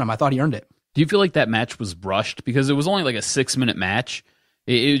belt on him. I thought he earned it. Do you feel like that match was rushed? Because it was only like a 6-minute match.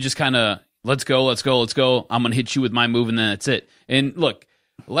 It was just kind of, let's go. I'm going to hit you with my move, and then that's it. And look,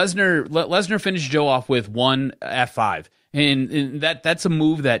 Lesnar finished Joe off with one F5. And that's a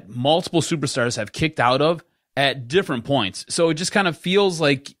move that multiple superstars have kicked out of at different points. So it just kind of feels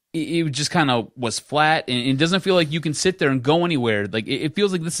like it just kind of was flat, and it doesn't feel like you can sit there and go anywhere. Like it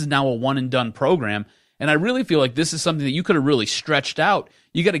feels like this is now a one-and-done program. And I really feel like this is something that you could have really stretched out.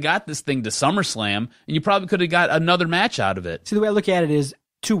 You could have got this thing to SummerSlam, and you probably could have got another match out of it. See, the way I look at it is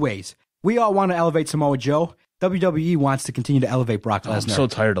two ways. We all want to elevate Samoa Joe. WWE wants to continue to elevate Brock Lesnar. I'm so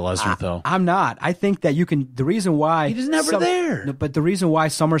tired of Lesnar, though. I'm not. I think that you can. The reason why he was never there. But the reason why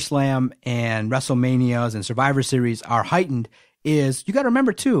SummerSlam and WrestleManias and Survivor Series are heightened is you got to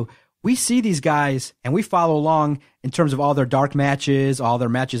remember too. We see these guys and we follow along in terms of all their dark matches, all their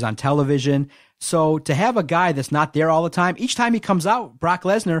matches on television. So to have a guy that's not there all the time, each time he comes out, Brock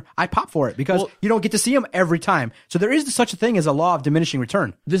Lesnar, I pop for it because you don't get to see him every time. So there is such a thing as a law of diminishing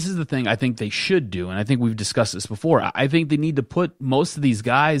return. This is the thing I think they should do, and I think we've discussed this before. I think they need to put most of these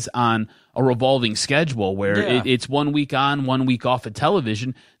guys on a revolving schedule where it's 1 week on, 1 week off of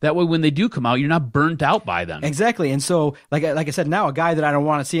television. That way when they do come out, you're not burnt out by them. Exactly. And so, like I said, now a guy that I don't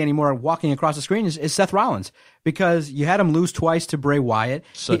want to see anymore walking across the screen is Seth Rollins. Because you had him lose twice to Bray Wyatt.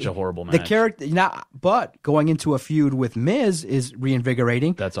 Such a horrible match. The character, but going into a feud with Miz is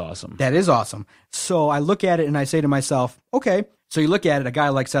reinvigorating. That's awesome. That is awesome. So I look at it and I say to myself, okay, so you look at it, a guy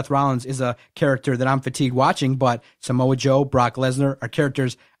like Seth Rollins is a character that I'm fatigued watching, but Samoa Joe, Brock Lesnar are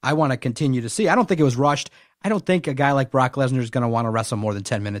characters I want to continue to see. I don't think it was rushed. I don't think a guy like Brock Lesnar is going to want to wrestle more than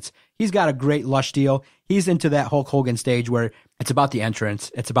 10 minutes. He's got a great lush deal. He's into that Hulk Hogan stage where it's about the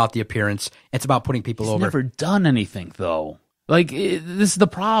entrance, it's about the appearance, it's about putting people over. He's never done anything, though. This is the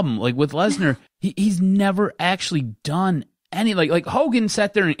problem. Like, with Lesnar, he's never actually done any, like Hogan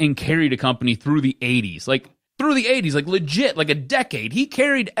sat there and carried a company through the 80s. Through the 80s, legit, a decade. He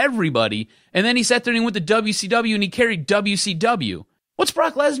carried everybody, and then he sat there and he went to WCW and he carried WCW. What's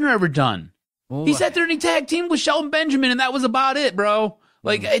Brock Lesnar ever done? Well, he sat there and he tag teamed with Shelton Benjamin, and that was about it, bro.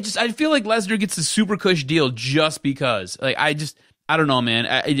 I feel like Lesnar gets a super cush deal just because. I don't know, man.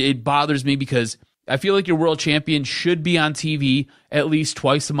 It bothers me because I feel like your world champion should be on TV at least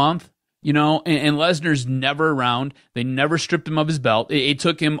twice a month, and Lesnar's never around. They never stripped him of his belt. It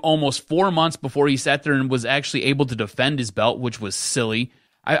took him almost 4 months before he sat there and was actually able to defend his belt, which was silly.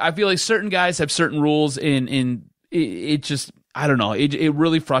 I feel like certain guys have certain rules, and it just, I don't know. It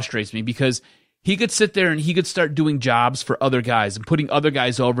really frustrates me because he could sit there and he could start doing jobs for other guys and putting other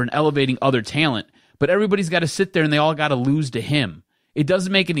guys over and elevating other talent. But everybody's got to sit there and they all got to lose to him. It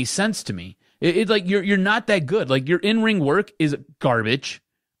doesn't make any sense to me. It's like you're not that good. Your in-ring work is garbage.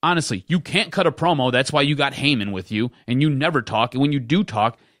 Honestly, you can't cut a promo. That's why you got Heyman with you, and you never talk. And when you do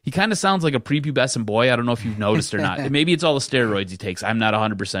talk, he kind of sounds like a prepubescent boy. I don't know if you've noticed or not. Maybe it's all the steroids he takes. I'm not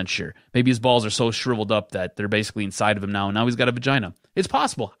 100% sure. Maybe his balls are so shriveled up that they're basically inside of him now, and now he's got a vagina. It's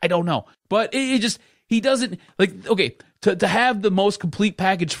possible. I don't know. But he doesn't, okay, to have the most complete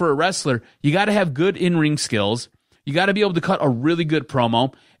package for a wrestler, you got to have good in-ring skills. You got to be able to cut a really good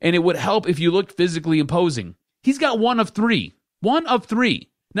promo, and it would help if you looked physically imposing. He's got one of three. One of three.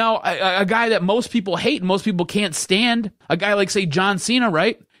 Now, a guy that most people hate and most people can't stand, a guy like, say, John Cena,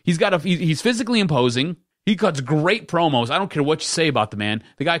 right? He's physically imposing. He cuts great promos. I don't care what you say about the man.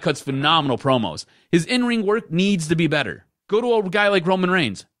 The guy cuts phenomenal promos. His in-ring work needs to be better. Go to a guy like Roman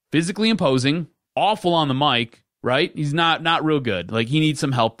Reigns. Physically imposing, awful on the mic, right? He's not real good. He needs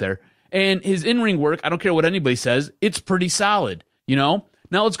some help there. And his in-ring work, I don't care what anybody says, it's pretty solid, Now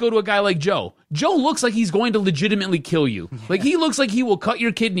let's go to a guy like Joe. Joe looks like he's going to legitimately kill you. He looks like he will cut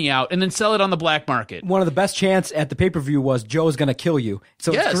your kidney out and then sell it on the black market. One of the best chants at the pay-per-view was Joe's going to kill you.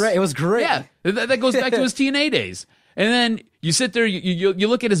 So yes. It was great. Yeah, that goes back to his TNA days. And then you sit there, you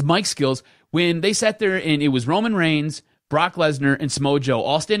look at his mic skills. When they sat there and it was Roman Reigns, Brock Lesnar, and Samoa Joe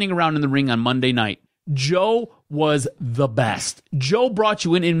all standing around in the ring on Monday night, Joe was the best. Joe brought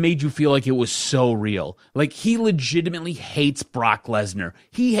you in and made you feel like it was so real. Like, he legitimately hates Brock Lesnar.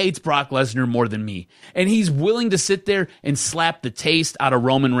 He hates Brock Lesnar more than me. And he's willing to sit there and slap the taste out of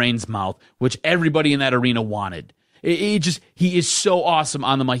Roman Reigns' mouth, which everybody in that arena wanted. He is so awesome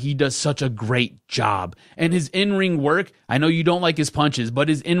on the mic. He does such a great job. And his in-ring work, I know you don't like his punches, but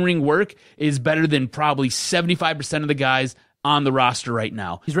his in-ring work is better than probably 75% of the guys on the roster right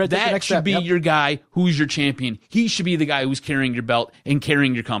now. He's ready to take the next should step. be Yep. your guy who's your champion. He should be the guy who's carrying your belt and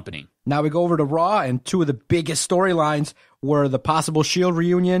carrying your company. Now we go over to Raw, and two of the biggest storylines were the possible Shield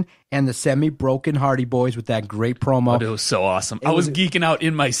reunion and the semi-broken Hardy Boys with that great promo. But it was so awesome. I was geeking out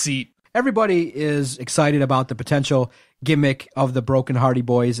in my seat. Everybody is excited about the potential gimmick of the broken Hardy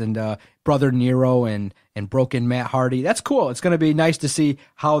Boys and Brother Nero and broken Matt Hardy. That's cool. It's going to be nice to see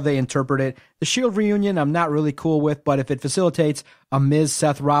how they interpret it. The Shield reunion, I'm not really cool with, but if it facilitates a Miz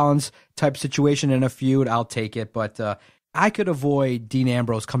Seth Rollins type situation in a feud, I'll take it. But I could avoid Dean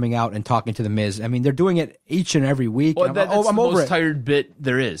Ambrose coming out and talking to the Miz. I mean, they're doing it each and every week. Well, that's I'm the over most it. tired bit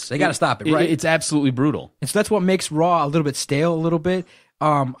there is. They got to stop it, right? It's absolutely brutal. And so that's what makes Raw a little bit stale, a little bit.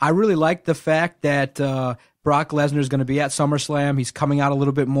 I really like the fact that Brock Lesnar is going to be at SummerSlam. He's coming out a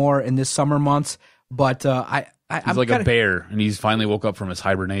little bit more in this summer months, but He's like a bear, and he's finally woke up from his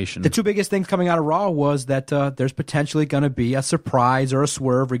hibernation. The two biggest things coming out of Raw was that there's potentially going to be a surprise or a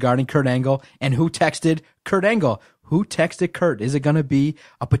swerve regarding Kurt Angle, and who texted Kurt Angle? Who texted Kurt? Is it going to be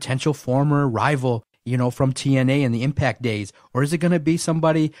a potential former rival, from TNA in the Impact days? Or is it going to be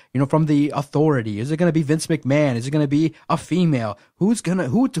somebody, from the Authority? Is it going to be Vince McMahon? Is it going to be a female? Who was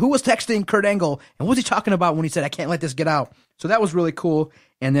texting Kurt Angle? And what was he talking about when he said, I can't let this get out? So that was really cool.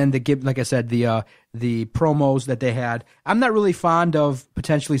 And then like I said, the promos that they had. I'm not really fond of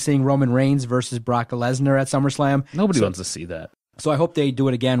potentially seeing Roman Reigns versus Brock Lesnar at SummerSlam. Nobody wants to see that. So I hope they do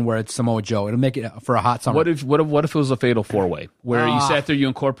it again where it's Samoa Joe. It'll make it for a hot summer. What if it was a fatal 4-way where you sat there, you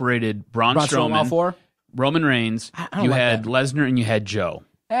incorporated Braun Strowman, all four? Roman Reigns, you had Lesnar, and you had Joe.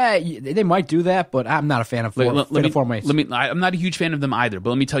 They might do that, but I'm not a fan of fatal 4-ways. I'm not a huge fan of them either, but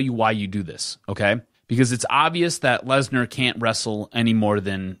let me tell you why you do this, okay? Because it's obvious that Lesnar can't wrestle any more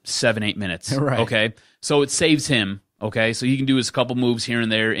than 7-8 minutes, right. Okay? So it saves him. Okay, so he can do his couple moves here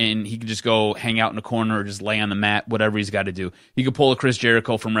and there, and he can just go hang out in a corner or just lay on the mat, whatever he's got to do. He could pull a Chris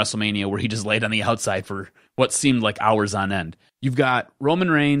Jericho from WrestleMania where he just laid on the outside for what seemed like hours on end. You've got Roman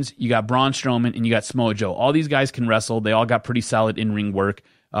Reigns, you got Braun Strowman, and you got Samoa Joe. All these guys can wrestle. They all got pretty solid in-ring work.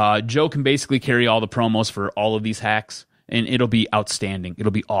 Joe can basically carry all the promos for all of these hacks, and it'll be outstanding.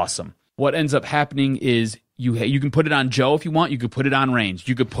 It'll be awesome. What ends up happening is you can put it on Joe if you want. You could put it on Reigns.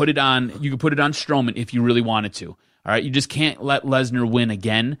 You could put it on Strowman if you really wanted to. All right, you just can't let Lesnar win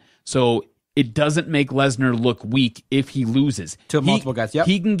again. So it doesn't make Lesnar look weak if he loses. To multiple guys, yep.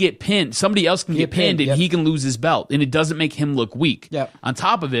 He can get pinned. Somebody else can get pinned, and yep. he can lose his belt, and it doesn't make him look weak. Yep. On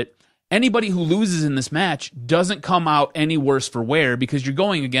top of it, anybody who loses in this match doesn't come out any worse for wear because you're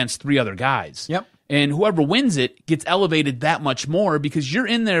going against 3 other guys. Yep. And whoever wins it gets elevated that much more because you're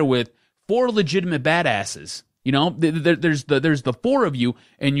in there with 4 legitimate badasses. There's the 4 of you,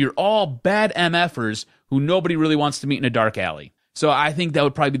 and you're all bad MFers who nobody really wants to meet in a dark alley. So I think that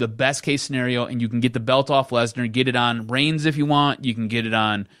would probably be the best case scenario, and you can get the belt off Lesnar, get it on Reigns if you want, you can get it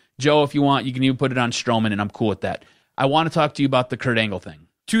on Joe if you want, you can even put it on Strowman, and I'm cool with that. I want to talk to you about the Kurt Angle thing.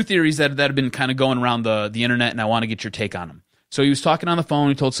 2 theories that have been kind of going around the internet, and I want to get your take on them. So he was talking on the phone,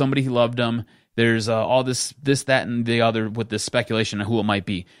 he told somebody he loved him. There's all this, that, and the other with this speculation of who it might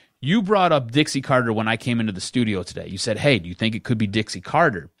be. You brought up Dixie Carter when I came into the studio today. You said, hey, do you think it could be Dixie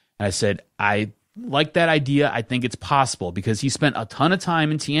Carter? And I said, I like that idea. I think it's possible because he spent a ton of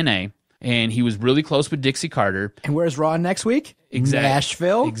time in TNA, and he was really close with Dixie Carter. And where's Raw next week? Exactly.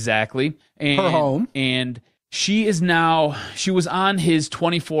 Nashville. Exactly. And, her home. And she was on his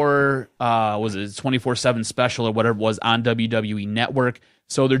 24/7 special or whatever it was on WWE Network.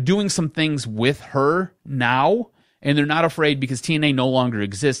 So they're doing some things with her now. And they're not afraid because TNA no longer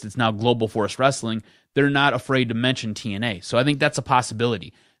exists. It's now Global Force Wrestling. They're not afraid to mention TNA. So I think that's a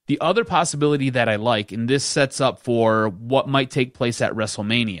possibility. The other possibility that I like, and this sets up for what might take place at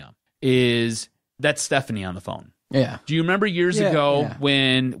WrestleMania, is that's Stephanie on the phone. Yeah. Do you remember years ago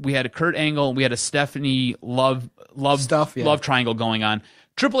when we had a Kurt Angle and we had a Stephanie love triangle going on?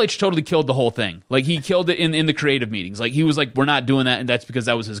 Triple H totally killed the whole thing. Like, he killed it in the creative meetings. Like, he was like, we're not doing that, and that's because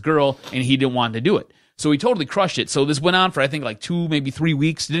that was his girl, and he didn't want to do it. So he totally crushed it. So this went on for, I think, like 2, maybe 3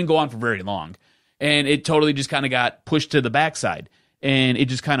 weeks. It didn't go on for very long. And it totally just kind of got pushed to the backside. And it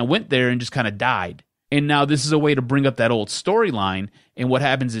just kind of went there and just kind of died. And now this is a way to bring up that old storyline. And what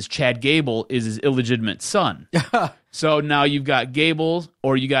happens is Chad Gable is his illegitimate son. So now you've got Gable,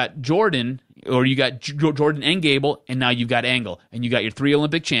 or you got Jordan, or you got Jordan and Gable, and now you've got Angle. And you got your 3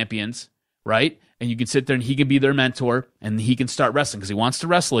 Olympic champions, right? And you can sit there and he can be their mentor, and he can start wrestling because he wants to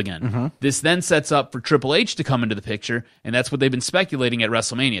wrestle again. Mm-hmm. This then sets up for Triple H to come into the picture, and that's what they've been speculating at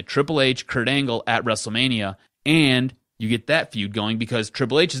WrestleMania. Triple H, Kurt Angle at WrestleMania, and you get that feud going because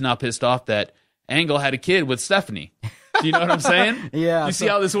Triple H is now pissed off that Angle had a kid with Stephanie. Do you know what I'm saying? Yeah. You see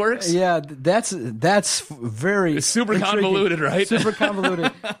how this works? Yeah, that's very It's super intriguing. convoluted, right? Super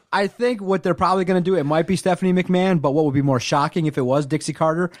convoluted. I think what they're probably going to do, it might be Stephanie McMahon, but what would be more shocking if it was Dixie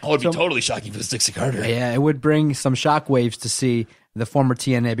Carter? Oh, it'd be totally shocking if it was Dixie Carter. Yeah, it would bring some shockwaves to see the former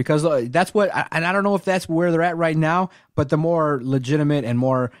TNA, because that's what, and I don't know if that's where they're at right now, but the more legitimate and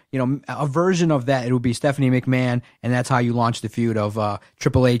more, a version of that, it would be Stephanie McMahon, and that's how you launch the feud of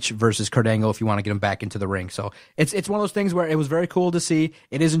Triple H versus Kurt Angle if you want to get him back into the ring. So it's one of those things where it was very cool to see.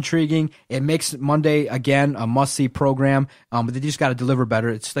 It is intriguing. It makes Monday, again, a must-see program, but they just got to deliver better.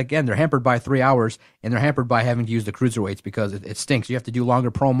 It's, again, they're hampered by 3 hours, and they're hampered by having to use the cruiserweights because it stinks. You have to do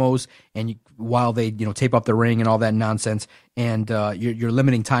longer promos and while they tape up the ring and all that nonsense, and you're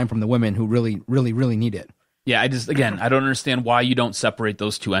limiting time from the women who really, really, really need it. Yeah, I don't understand why you don't separate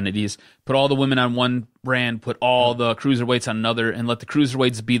those two entities. Put all the women on one brand, put all the cruiserweights on another, and let the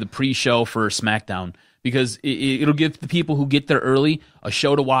cruiserweights be the pre-show for SmackDown. Because it'll give the people who get there early a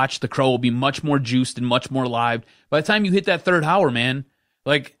show to watch. The Crow will be much more juiced and much more live. By the time you hit that third hour, man,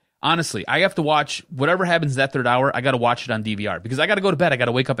 honestly, I have to watch whatever happens that third hour. I got to watch it on DVR because I got to go to bed. I got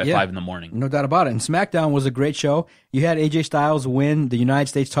to wake up at 5 in the morning. No doubt about it. And SmackDown was a great show. You had AJ Styles win the United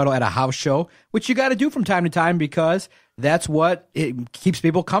States title at a house show, which you got to do from time to time because that's what it keeps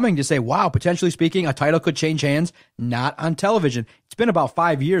people coming to say, wow, potentially speaking, a title could change hands, not on television. It's been about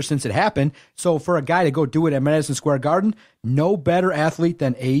 5 years since it happened. So for a guy to go do it at Madison Square Garden, no better athlete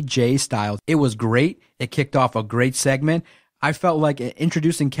than AJ Styles. It was great. It kicked off a great segment. I felt like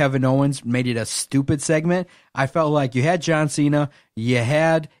introducing Kevin Owens made it a stupid segment. I felt like you had John Cena, you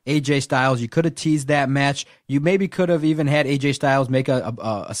had AJ Styles, you could have teased that match. You maybe could have even had AJ Styles make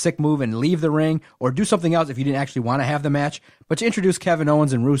a sick move and leave the ring or do something else if you didn't actually want to have the match. But to introduce Kevin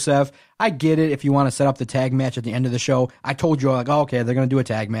Owens and Rusev, I get it if you want to set up the tag match at the end of the show. I told you, okay, they're going to do a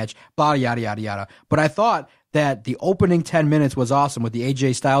tag match, blah, yada, yada, yada. But I thought that the opening 10 minutes was awesome with the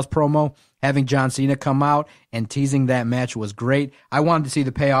AJ Styles promo. Having John Cena come out and teasing that match was great. I wanted to see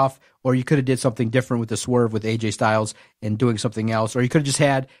the payoff, or you could have did something different with the swerve with AJ Styles and doing something else, or you could have just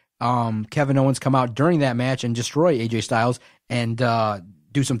had Kevin Owens come out during that match and destroy AJ Styles and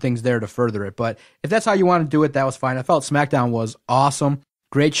do some things there to further it. But if that's how you want to do it, that was fine. I felt SmackDown was awesome.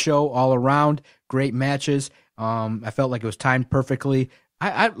 Great show all around. Great matches. I felt like it was timed perfectly.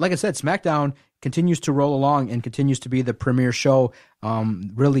 I like I said, SmackDown continues to roll along and continues to be the premier show,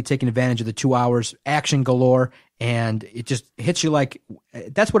 really taking advantage of the 2 hours, action galore, and it just hits you like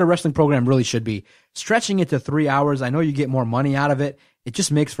that's what a wrestling program really should be. Stretching it to 3 hours, I know you get more money out of it. It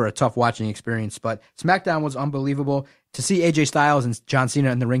just makes for a tough watching experience, but SmackDown was unbelievable. To see AJ Styles and John Cena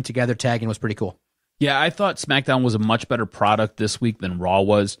in the ring together tagging was pretty cool. Yeah, I thought SmackDown was a much better product this week than Raw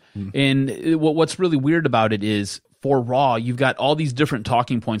was. And what's really weird about it is for Raw, you've got all these different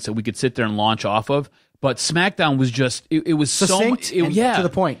talking points that we could sit there and launch off of. But SmackDown was just, it was succinct so, to the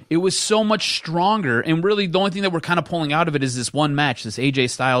point. It was so much stronger. And really, the only thing that we're kind of pulling out of it is this one match, this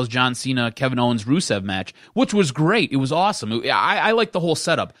AJ Styles, John Cena, Kevin Owens, Rusev match, which was great. It was awesome. I like the whole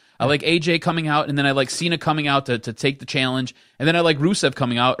setup. I like AJ coming out, and then I like Cena coming out to take the challenge. And then I like Rusev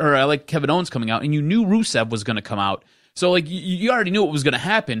coming out, or I like Kevin Owens coming out. And you knew Rusev was going to come out. So like you already knew what was going to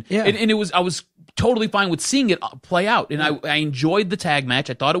happen. Yeah. And I was totally fine with seeing it play out. And I enjoyed the tag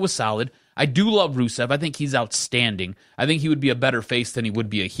match. I thought it was solid. I do love Rusev. I think he's outstanding. I think he would be a better face than he would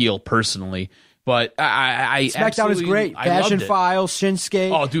be a heel personally. But I SmackDown is great. Fashion Files, Shinsuke.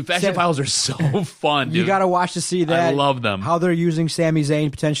 Oh, dude, Fashion Files are so fun, dude. You got to watch to see that. I love them. How they're using Sami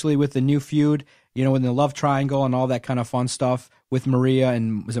Zayn potentially with the new feud, in the love triangle and all that kind of fun stuff with Maria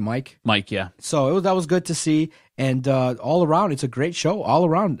and, was it Mike? Mike, yeah. So that was good to see. And all around, it's a great show all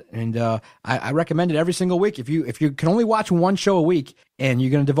around. And I recommend it every single week. If you can only watch one show a week and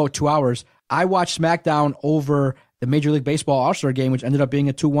you're going to devote 2 hours, I watched SmackDown over the Major League Baseball All-Star Game, which ended up being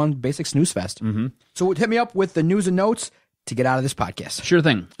a 2-1 basic snooze fest. Mm-hmm. So hit me up with the news and notes to get out of this podcast. Sure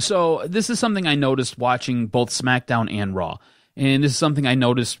thing. So this is something I noticed watching both SmackDown and Raw. And this is something I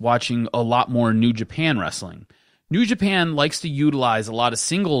noticed watching a lot more New Japan wrestling. New Japan likes to utilize a lot of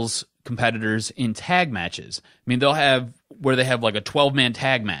singles competitors in tag matches. I mean, they'll have where they have like a 12-man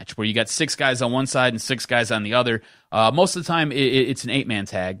tag match where you got 6 guys on one side and 6 guys on the other. Most of the time, it's an 8-man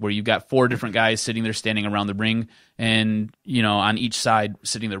tag where you've got 4 different guys sitting there standing around the ring and, on each side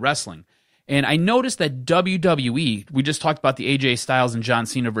sitting there wrestling. And I noticed that WWE, we just talked about the AJ Styles and John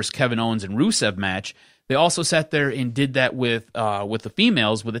Cena versus Kevin Owens and Rusev match. They also sat there and did that with the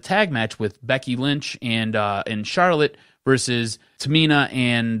females with a tag match with Becky Lynch and Charlotte versus Tamina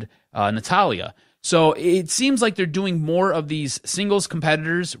and Natalia. So it seems like they're doing more of these singles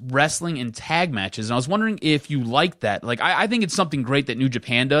competitors wrestling in tag matches. And I was wondering if you like that. Like, I think it's something great that New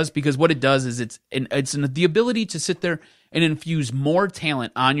Japan does, because what it does is it's the ability to sit there and infuse more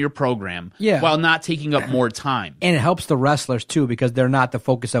talent on your program while not taking up more time. And it helps the wrestlers, too, because they're not the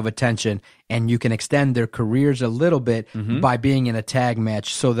focus of attention, and you can extend their careers a little bit by being in a tag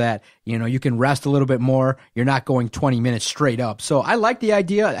match so that, you can rest a little bit more. You're not going 20 minutes straight up. So I like the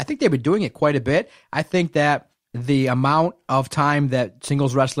idea. I think they've been doing it quite a bit. I think that the amount of time that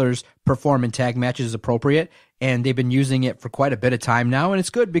singles wrestlers perform in tag matches is appropriate, and they've been using it for quite a bit of time now, and it's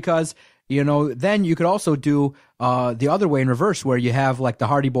good because then you could also do the other way in reverse, where you have like the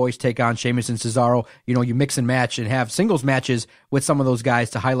Hardy Boys take on Sheamus and Cesaro. You mix and match and have singles matches with some of those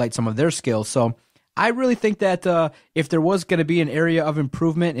guys to highlight some of their skills. So I really think that if there was going to be an area of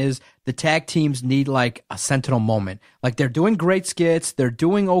improvement, is the tag teams need like a sentinel moment. Like, they're doing great skits, they're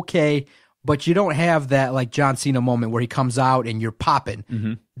doing okay, but you don't have that like John Cena moment where he comes out and you're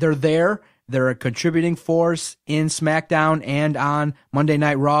popping. They're there. They're a contributing force in SmackDown and on Monday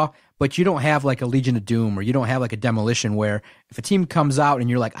Night Raw. But you don't have like a Legion of Doom, or you don't have like a Demolition, where if a team comes out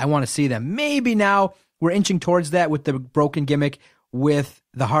and you're like, I want to see them. Maybe now we're inching towards that with the broken gimmick with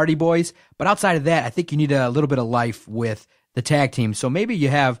the Hardy Boys. But outside of that, I think you need a little bit of life with the tag team. So maybe you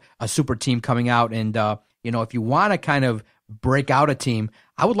have a super team coming out, and if you want to kind of break out a team,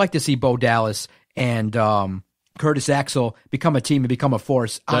 I would like to see Bo Dallas and Curtis Axel become a team and become a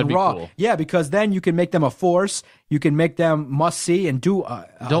force on Raw. Cool. Yeah, because then you can make them a force. You can make them must-see and do...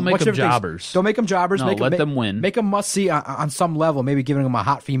 Don't make them jobbers. Don't make them jobbers. No, let them win. Make them must-see on some level, maybe giving them a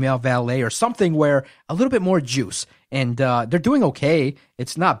hot female valet or something where a little bit more juice. And they're doing okay.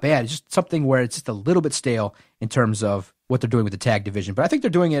 It's not bad. It's just something where it's just a little bit stale in terms of what they're doing with the tag division. But I think they're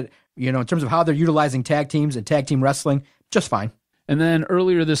doing it, in terms of how they're utilizing tag teams and tag team wrestling, just fine. And then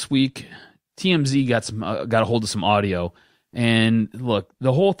earlier this week, TMZ got a hold of some audio, and look,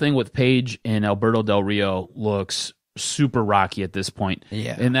 the whole thing with Paige and Alberto Del Rio looks super rocky at this point.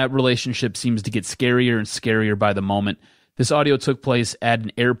 Yeah. And that relationship seems to get scarier and scarier by the moment. This audio took place at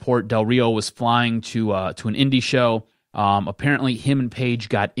an airport. Del Rio was flying to an indie show. Apparently, him and Paige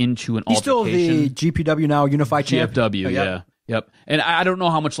got into an altercation. He's still the GPW now Unified Champ. GFW, yeah. Yep. And I don't know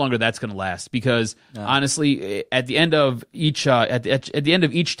how much longer that's going to last, because honestly, at the end of each at the end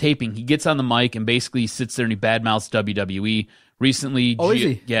of each taping, he gets on the mic and basically sits there and he badmouths WWE. Recently,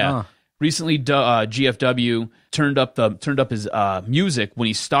 recently GFW turned up his music when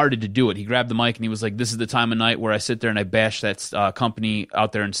he started to do it. He grabbed the mic and he was like, "This is the time of night where I sit there and I bash that company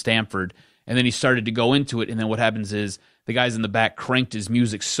out there in Stamford." And then he started to go into it, and then what happens is the guys in the back cranked his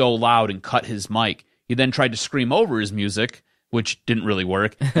music so loud and cut his mic. He then tried to scream over his music, which didn't really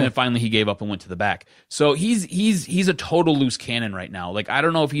work. And then finally he gave up and went to the back. So he's a total loose cannon right now. Like, I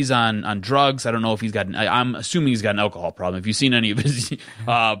don't know if he's on drugs. I don't know if he's got, I'm assuming he's got an alcohol problem. If you've seen any of his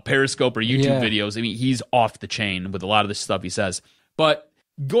Periscope or YouTube videos, I mean, he's off the chain with a lot of the stuff he says. But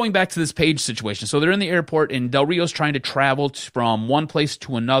going back to this Paige situation. So they're in the airport, and Del Rio's trying to travel from one place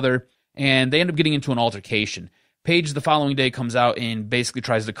to another, and they end up getting into an altercation. Paige the following day comes out and basically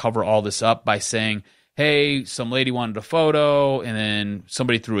tries to cover all this up by saying, hey, some lady wanted a photo, and then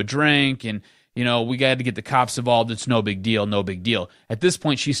somebody threw a drink, and, we got to get the cops involved. It's no big deal, no big deal. At this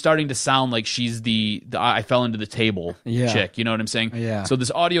point, she's starting to sound like she's the I fell into the table chick. You know what I'm saying? Yeah. So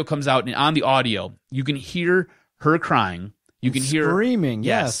this audio comes out, and on the audio, you can hear her crying. You can hear screaming.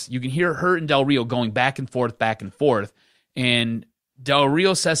 Yes. You can hear her and Del Rio going back and forth, and Del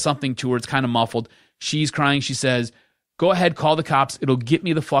Rio says something to her. It's kind of muffled. She's crying. She says, "Go ahead, call the cops. It'll get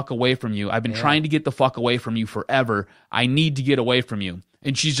me the fuck away from you. I've been trying to get the fuck away from you forever. I need to get away from you."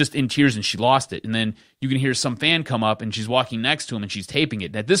 And she's just in tears, and she lost it. And then you can hear some fan come up, and she's walking next to him, and she's taping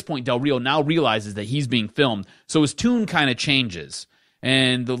it. And at this point, Del Rio now realizes that he's being filmed. So his tune kind of changes.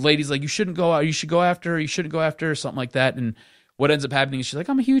 And the lady's like, you shouldn't go out. You should go after her. You shouldn't go after her, something like that. And what ends up happening is she's like,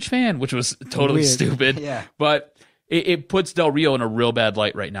 I'm a huge fan, which was totally stupid. Yeah. But it puts Del Rio in a real bad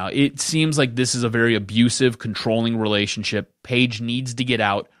light right now. It seems like this is a very abusive, controlling relationship. Paige needs to get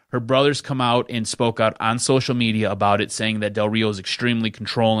out. Her brothers come out and spoke out on social media about it, saying that Del Rio is extremely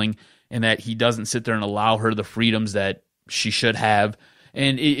controlling and that he doesn't sit there and allow her the freedoms that she should have.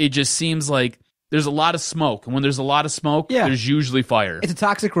 And it just seems like there's a lot of smoke. And when there's a lot of smoke, there's usually fire. It's a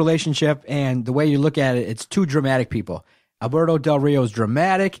toxic relationship, and the way you look at it, it's two dramatic people. Alberto Del Rio is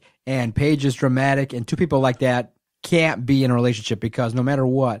dramatic, and Paige is dramatic, and two people like that can't be in a relationship because no matter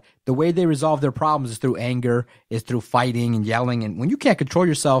what, the way they resolve their problems is through anger, is through fighting and yelling. And when you can't control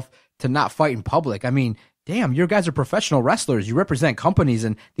yourself to not fight in public, I mean, damn, you guys are professional wrestlers. You represent companies,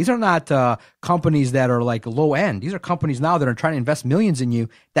 and these are not companies that are like low end. These are companies now that are trying to invest millions in you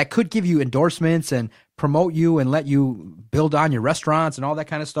that could give you endorsements and promote you and let you build on your restaurants and all that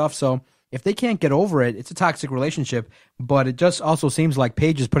kind of stuff. So if they can't get over it, it's a toxic relationship. But it just also seems like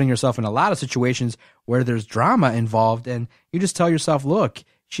Paige is putting herself in a lot of situations where there's drama involved, and you just tell yourself, look,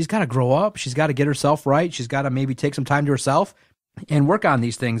 she's got to grow up. She's got to get herself right. She's got to maybe take some time to herself and work on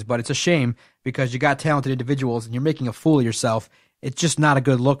these things. But it's a shame because you got talented individuals and you're making a fool of yourself. It's just not a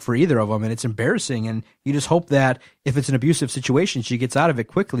good look for either of them, and it's embarrassing. And you just hope that if it's an abusive situation, she gets out of it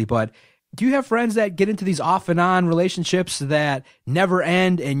quickly. But do you have friends that get into these off and on relationships that never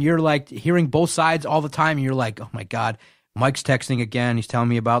end, and you're like hearing both sides all the time, and you're like, oh my God, Mike's texting again. He's telling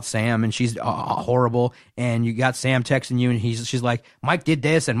me about Sam, and she's horrible. And you got Sam texting you, and she's like, Mike did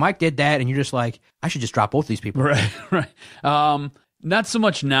this and Mike did that, and you're just like, I should just drop both these people. Right. Not so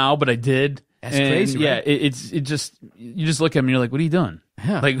much now, but I did. That's crazy. Yeah, right? you just look at me, and you're like, what are you doing?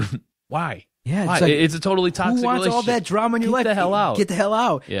 Yeah. Like, why? Yeah, Why? it's, like, it's a totally toxic who wants relationship. all that drama in your life? Get the hell out. Get the hell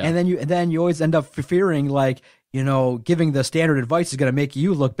out. Yeah. And then you always end up fearing like, giving the standard advice is going to make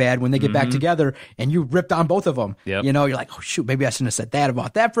you look bad when they get back together and you ripped on both of them. Yep. You're like, oh shoot, maybe I shouldn't have said that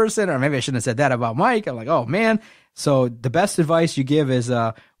about that person, or maybe I shouldn't have said that about Mike. I'm like, oh man. So the best advice you give is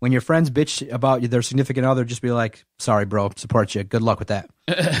when your friends bitch about their significant other, just be like, sorry, bro, support you. Good luck with that.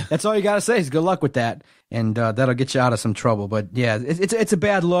 That's all you got to say is good luck with that. And that'll get you out of some trouble. But yeah, it's a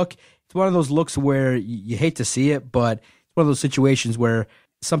bad look. It's one of those looks where you hate to see it, but it's one of those situations where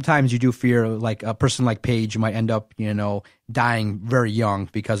sometimes you do fear, like a person like Paige might end up, dying very young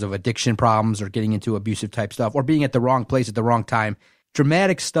because of addiction problems or getting into abusive type stuff or being at the wrong place at the wrong time.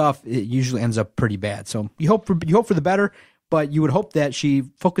 Dramatic stuff, it usually ends up pretty bad. So you hope for the better, but you would hope that she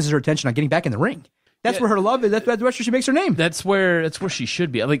focuses her attention on getting back in the ring. That's where her love is. That's where she makes her name. That's where she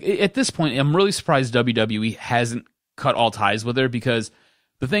should be. Like at this point, I'm really surprised WWE hasn't cut all ties with her, because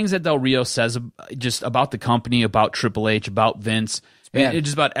the things that Del Rio says just about the company, about Triple H, about Vince, it's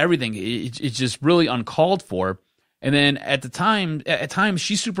just about everything. It's just really uncalled for. And then at times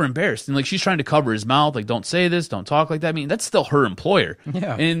she's super embarrassed, and like she's trying to cover his mouth, like don't say this, don't talk like that. I mean, that's still her employer.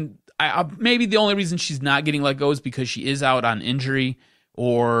 Yeah. And I maybe the only reason she's not getting let go is because she is out on injury,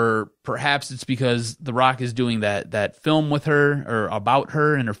 or perhaps it's because The Rock is doing that film with her or about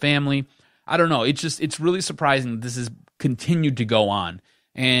her and her family. I don't know. It's really surprising that this has continued to go on.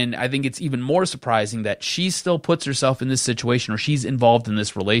 And I think it's even more surprising that she still puts herself in this situation, or she's involved in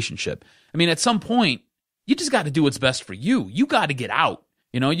this relationship. I mean, at some point, you just got to do what's best for you. You got to get out.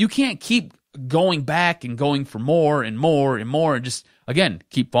 You can't keep going back and going for more and more and more and just, again,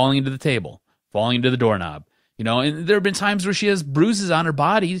 keep falling into the table, falling into the doorknob. And there have been times where she has bruises on her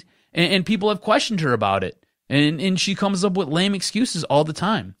body, and people have questioned her about it. And she comes up with lame excuses all the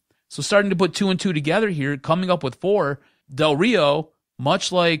time. So starting to put 2 and 2 together here, coming up with 4, Del Rio,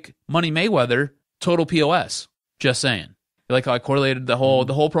 much like Money Mayweather, total POS. Just saying. You like how I correlated the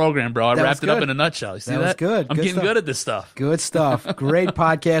whole program, bro? I wrapped it up in a nutshell. You see that? That was good. I'm getting good at this stuff. Good stuff. Great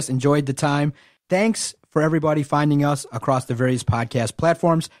podcast. Enjoyed the time. Thanks for everybody finding us across the various podcast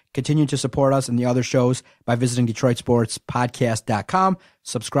platforms. Continue to support us and the other shows by visiting DetroitSportsPodcast.com,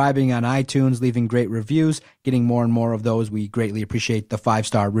 subscribing on iTunes, leaving great reviews, getting more and more of those. We greatly appreciate the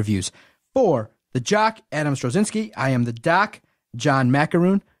 5-star reviews. For the Jock, Adam Strozinski, I am the Doc, John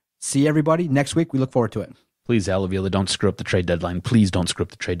Macaroon. See everybody next week. We look forward to it. Please, Al Avila, don't screw up the trade deadline. Please don't screw up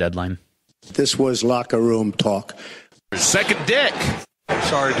the trade deadline. This was locker room talk. Second dick.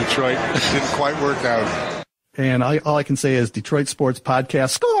 Sorry, Detroit. Didn't quite work out. And all I can say is Detroit Sports Podcast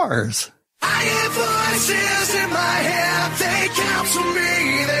scores. I hear voices in my head. They counsel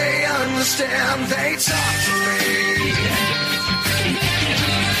me. They understand. They talk to me.